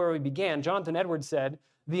back to where we began, Jonathan Edwards said,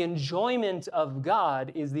 the enjoyment of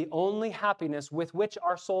God is the only happiness with which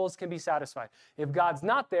our souls can be satisfied. If God's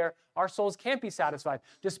not there, our souls can't be satisfied.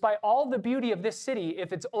 Despite all the beauty of this city,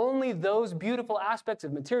 if it's only those beautiful aspects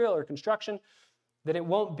of material or construction, then it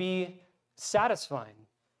won't be satisfying.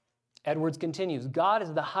 Edwards continues, God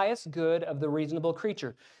is the highest good of the reasonable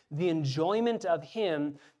creature. The enjoyment of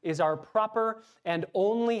him is our proper and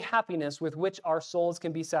only happiness with which our souls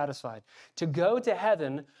can be satisfied. To go to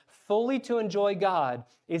heaven fully to enjoy God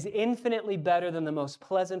is infinitely better than the most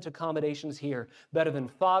pleasant accommodations here, better than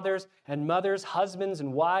fathers and mothers, husbands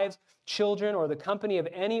and wives, children, or the company of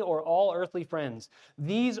any or all earthly friends.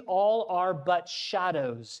 These all are but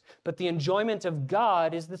shadows, but the enjoyment of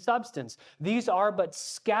God is the substance. These are but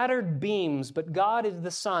scattered beams, but God is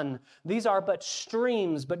the sun. These are but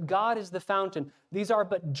streams, but God is the fountain. These are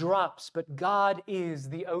but drops, but God is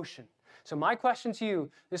the ocean. So my question to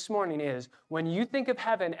you this morning is, when you think of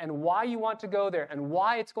heaven and why you want to go there and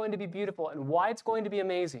why it's going to be beautiful and why it's going to be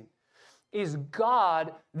amazing, is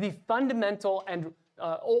God the fundamental and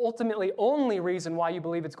ultimately only reason why you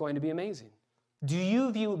believe it's going to be amazing? Do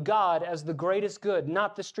you view God as the greatest good,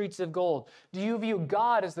 not the streets of gold? Do you view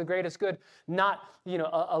God as the greatest good, not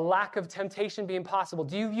a lack of temptation being possible?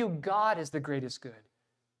 Do you view God as the greatest good?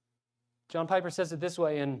 John Piper says it this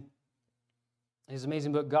way in his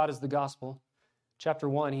amazing book, God is the Gospel, chapter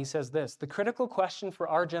 1. He says this, the critical question for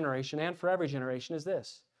our generation and for every generation is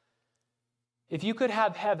this. If you could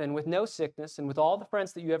have heaven with no sickness and with all the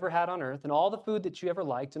friends that you ever had on earth and all the food that you ever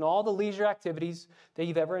liked and all the leisure activities that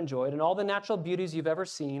you've ever enjoyed and all the natural beauties you've ever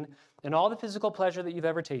seen and all the physical pleasure that you've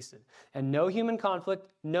ever tasted and no human conflict,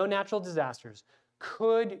 no natural disasters,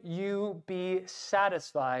 could you be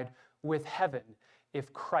satisfied with heaven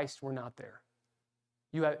if Christ were not there?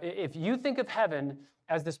 If you think of heaven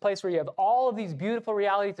as this place where you have all of these beautiful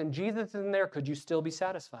realities and Jesus is in there, could you still be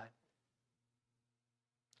satisfied?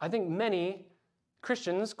 I think many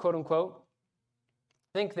Christians, quote unquote,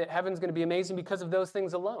 think that heaven's going to be amazing because of those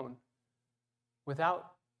things alone,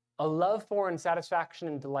 without a love for and satisfaction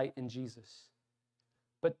and delight in Jesus.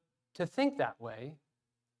 But to think that way,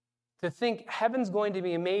 to think heaven's going to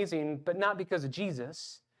be amazing, but not because of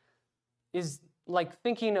Jesus, is like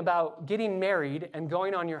thinking about getting married and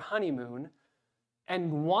going on your honeymoon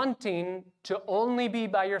and wanting to only be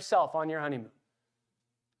by yourself on your honeymoon.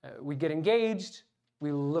 We get engaged,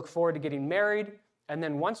 we look forward to getting married, and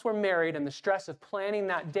then once we're married and the stress of planning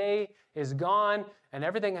that day is gone and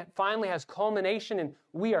everything finally has culmination and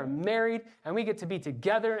we are married and we get to be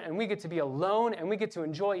together and we get to be alone and we get to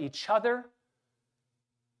enjoy each other.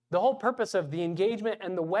 The whole purpose of the engagement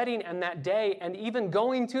and the wedding and that day and even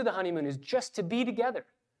going to the honeymoon is just to be together.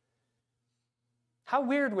 How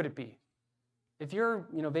weird would it be if you're,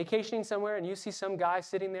 vacationing somewhere and you see some guy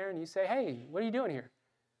sitting there and you say, hey, what are you doing here?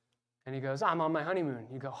 And he goes, I'm on my honeymoon.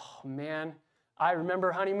 You go, oh man, I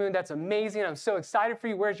remember honeymoon. That's amazing. I'm so excited for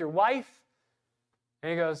you. Where's your wife? And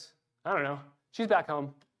he goes, I don't know. She's back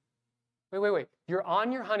home. Wait. You're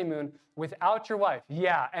on your honeymoon without your wife.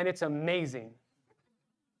 Yeah, and it's amazing.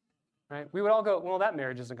 Right? We would all go, well, that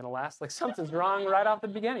marriage isn't going to last. Like something's wrong right off the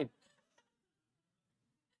beginning.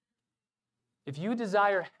 If you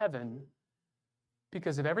desire heaven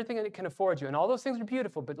because of everything that it can afford you, and all those things are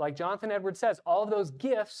beautiful, but like Jonathan Edwards says, all of those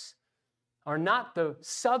gifts are not the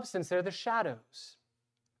substance, they're the shadows.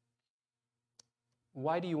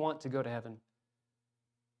 Why do you want to go to heaven?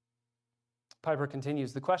 Piper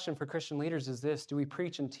continues, the question for Christian leaders is this: do we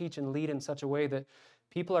preach and teach and lead in such a way that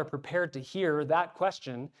people are prepared to hear that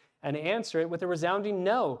question and answer it with a resounding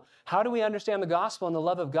no? How do we understand the gospel and the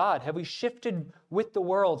love of God? Have we shifted with the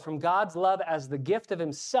world from God's love as the gift of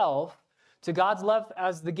himself to God's love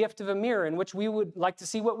as the gift of a mirror in which we would like to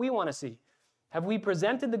see what we want to see? Have we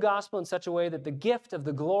presented the gospel in such a way that the gift of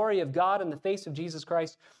the glory of God in the face of Jesus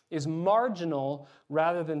Christ is marginal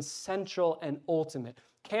rather than central and ultimate?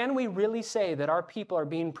 Can we really say that our people are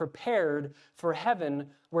being prepared for heaven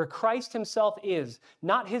where Christ himself is,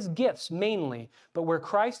 not his gifts mainly, but where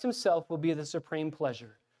Christ himself will be the supreme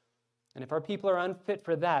pleasure? And if our people are unfit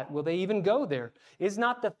for that, will they even go there? Is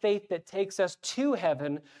not the faith that takes us to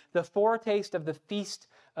heaven the foretaste of the feast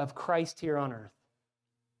of Christ here on earth?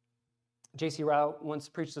 J.C. Ryle once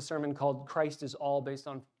preached a sermon called Christ is All, based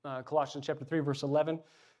on Colossians chapter 3, verse 11.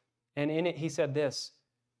 And in it he said this,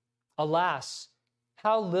 alas,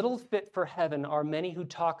 how little fit for heaven are many who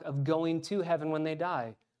talk of going to heaven when they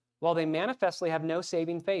die. while they manifestly have no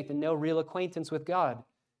saving faith and no real acquaintance with God.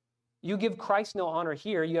 You give Christ no honor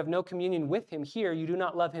here. You have no communion with him here. You do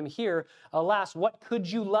not love him here. Alas, what could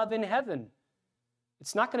you love in heaven?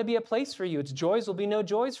 It's not going to be a place for you. Its joys will be no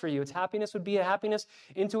joys for you. Its happiness would be a happiness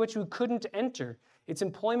into which you couldn't enter. Its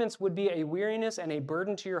employments would be a weariness and a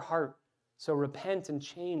burden to your heart. So repent and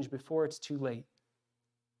change before it's too late.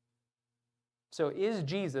 So is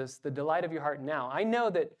Jesus the delight of your heart now? I know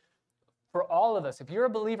that for all of us, if you're a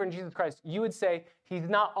believer in Jesus Christ, you would say, he's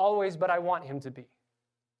not always, but I want him to be.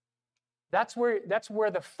 That's where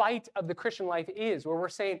the fight of the Christian life is, where we're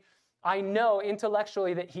saying, I know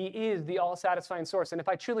intellectually that he is the all-satisfying source. And if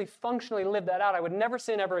I truly functionally live that out, I would never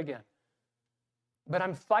sin ever again. But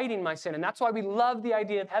I'm fighting my sin. And that's why we love the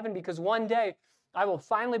idea of heaven, because one day I will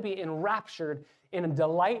finally be enraptured in a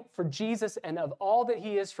delight for Jesus and of all that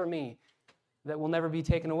he is for me that will never be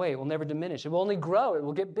taken away. It will never diminish. It will only grow. It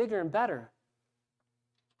will get bigger and better.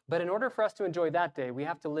 But in order for us to enjoy that day, we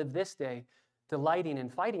have to live this day delighting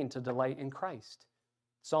and fighting to delight in Christ.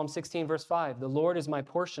 Psalm 16, verse 5, the Lord is my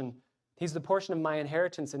portion. He's the portion of my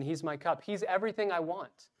inheritance, and he's my cup. He's everything I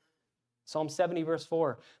want. Psalm 70, verse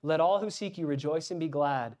 4, let all who seek you rejoice and be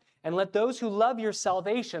glad. And let those who love your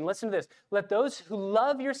salvation, listen to this, let those who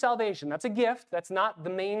love your salvation, that's a gift, that's not the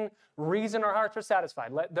main reason our hearts are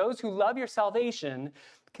satisfied. Let those who love your salvation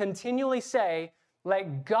continually say,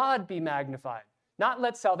 let God be magnified. Not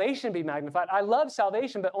let salvation be magnified. I love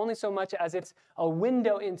salvation, but only so much as it's a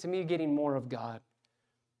window into me getting more of God.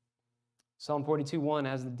 Psalm 42:1,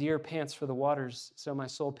 as the deer pants for the waters, so my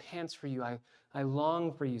soul pants for you. I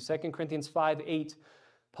long for you. 2 Corinthians 5:8,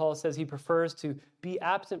 Paul says he prefers to be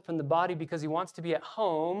absent from the body because he wants to be at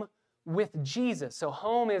home with Jesus. So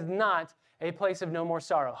home is not a place of no more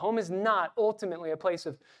sorrow. Home is not ultimately a place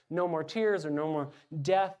of no more tears or no more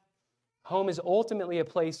death. Home is ultimately a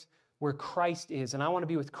place where Christ is, and I want to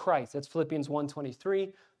be with Christ. That's Philippians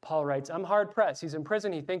 1:23. Paul writes, I'm hard-pressed. He's in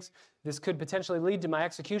prison. He thinks this could potentially lead to my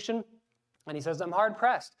execution. And he says, I'm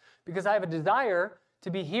hard-pressed because I have a desire to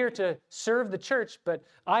be here to serve the church, but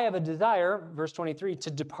I have a desire, verse 23, to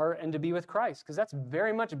depart and to be with Christ, because that's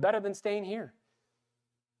very much better than staying here.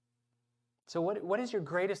 So what is your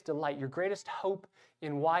greatest delight, your greatest hope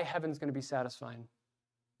in why heaven's going to be satisfying?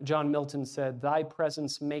 John Milton said, thy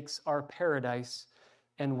presence makes our paradise,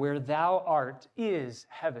 and where thou art is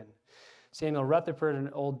heaven. Samuel Rutherford, an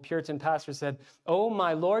old Puritan pastor, said, oh,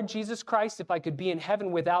 my Lord Jesus Christ, if I could be in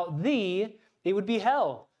heaven without thee, it would be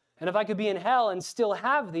hell. And if I could be in hell and still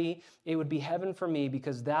have thee, it would be heaven for me,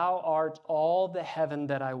 because thou art all the heaven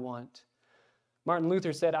that I want. Martin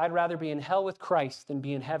Luther said, I'd rather be in hell with Christ than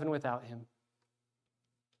be in heaven without him.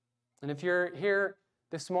 And if you're here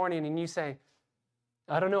this morning and you say,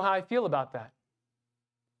 I don't know how I feel about that.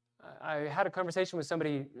 I had a conversation with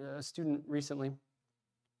somebody, a student recently.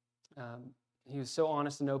 He was so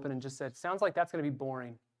honest and open and just said, sounds like that's going to be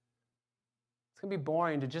boring. It's going to be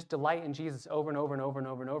boring to just delight in Jesus over and over and over and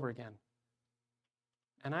over and over again.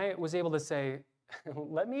 And I was able to say,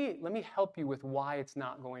 let me help you with why it's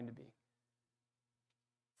not going to be.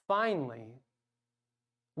 Finally,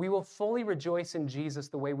 we will fully rejoice in Jesus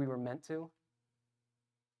the way we were meant to,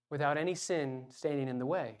 without any sin standing in the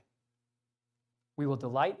way. We will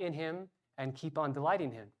delight in him and keep on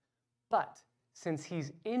delighting him. But since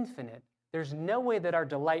he's infinite, there's no way that our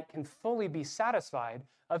delight can fully be satisfied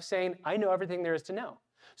of saying, I know everything there is to know.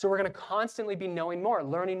 So we're going to constantly be knowing more,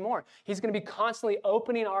 learning more. He's going to be constantly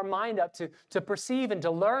opening our mind up to perceive and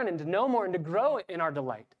to learn and to know more and to grow in our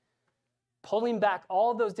delight. Pulling back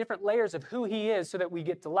all those different layers of who he is so that we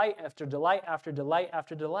get delight after delight after delight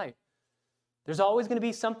after delight. There's always going to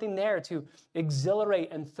be something there to exhilarate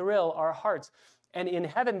and thrill our hearts. And in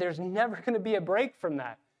heaven, there's never going to be a break from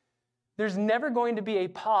that. There's never going to be a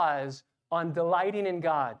pause on delighting in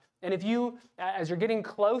God. And if you, as you're getting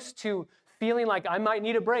close to feeling like I might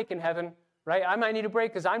need a break in heaven, right? I might need a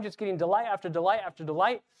break because I'm just getting delight after delight after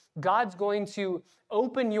delight. God's going to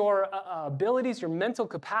open your abilities, your mental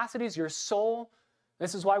capacities, your soul.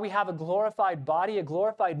 This is why we have a glorified body, a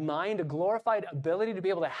glorified mind, a glorified ability to be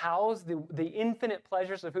able to house the infinite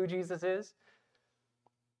pleasures of who Jesus is.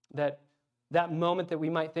 That moment that we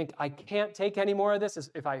might think, I can't take any more of this,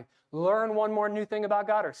 is if I learn one more new thing about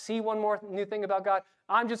God or see one more new thing about God,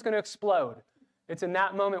 I'm just going to explode. It's in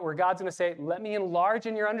that moment where God's going to say, let me enlarge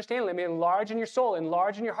in your understanding, let me enlarge in your soul,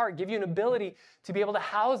 enlarge in your heart, give you an ability to be able to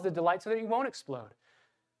house the delight so that you won't explode.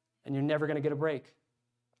 And you're never going to get a break.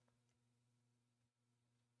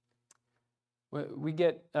 We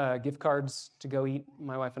get gift cards to go eat,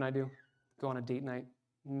 my wife and I do, go on a date night.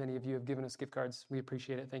 Many of you have given us gift cards. We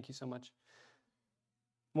appreciate it. Thank you so much.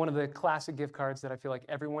 One of the classic gift cards that I feel like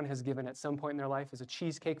everyone has given at some point in their life is a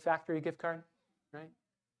Cheesecake Factory gift card, right?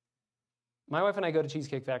 My wife and I go to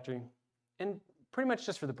Cheesecake Factory, and pretty much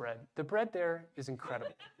just for the bread. The bread there is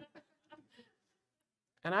incredible.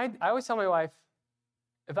 And I always tell my wife,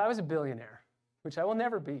 if I was a billionaire, which I will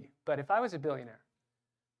never be, but if I was a billionaire,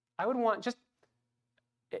 I would want just,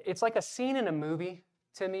 it's like a scene in a movie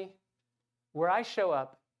to me where I show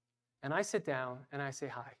up and I sit down and I say,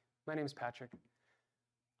 hi, my name is Patrick.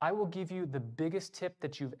 I will give you the biggest tip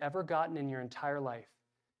that you've ever gotten in your entire life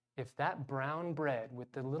if that brown bread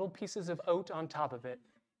with the little pieces of oat on top of it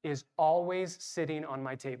is always sitting on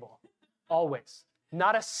my table. Always.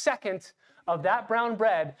 Not a second of that brown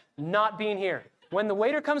bread not being here. When the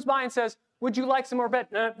waiter comes by and says, would you like some more bread?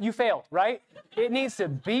 You failed, right? It needs to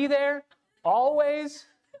be there always,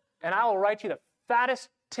 and I will write you the fattest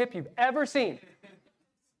tip you've ever seen.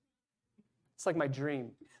 It's like my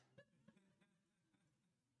dream.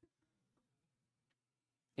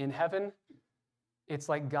 In heaven, it's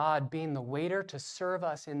like God being the waiter to serve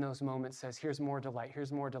us in those moments says, here's more delight,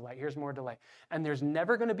 here's more delight, here's more delight. And there's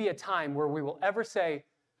never going to be a time where we will ever say,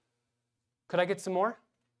 could I get some more?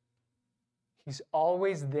 He's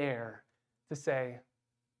always there to say,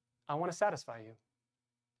 I want to satisfy you.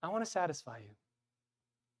 I want to satisfy you.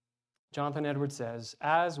 Jonathan Edwards says,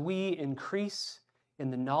 as we increase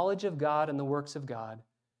in the knowledge of God and the works of God,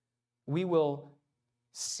 we will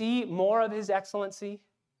see more of his excellency,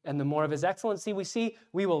 and the more of his excellency we see,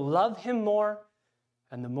 we will love him more,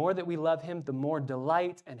 and the more that we love him, the more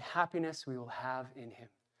delight and happiness we will have in him.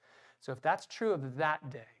 So if that's true of that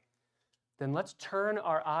day, then let's turn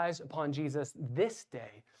our eyes upon Jesus this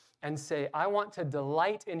day and say, I want to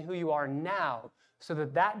delight in who you are now, so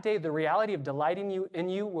that that day, the reality of delighting in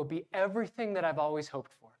you will be everything that I've always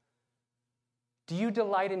hoped for. Do you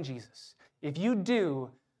delight in Jesus? If you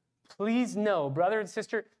do, please know, brother and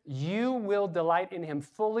sister, you will delight in him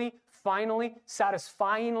fully, finally,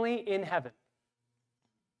 satisfyingly in heaven.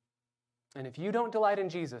 And if you don't delight in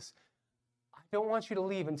Jesus, I don't want you to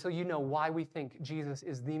leave until you know why we think Jesus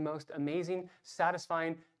is the most amazing,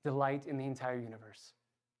 satisfying delight in the entire universe.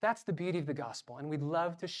 That's the beauty of the gospel, and we'd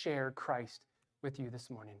love to share Christ with you this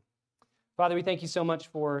morning. Father, we thank you so much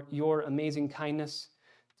for your amazing kindness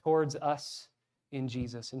towards us in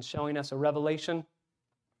Jesus and showing us a revelation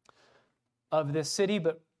of this city,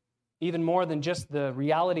 but even more than just the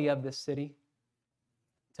reality of this city,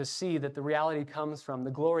 to see that the reality comes from, the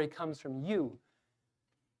glory comes from you,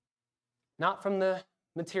 not from the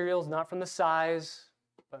materials, not from the size,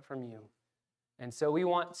 but from you. And so we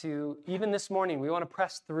want to, even this morning, we want to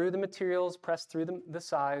press through the materials, press through the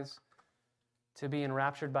size, to be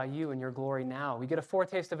enraptured by you and your glory now. We get a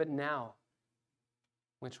foretaste of it now,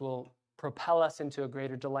 which will propel us into a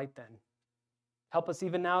greater delight then. Help us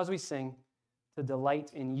even now as we sing to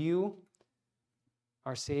delight in you,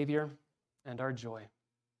 our Savior, and our joy.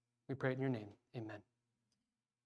 We pray it in your name. Amen.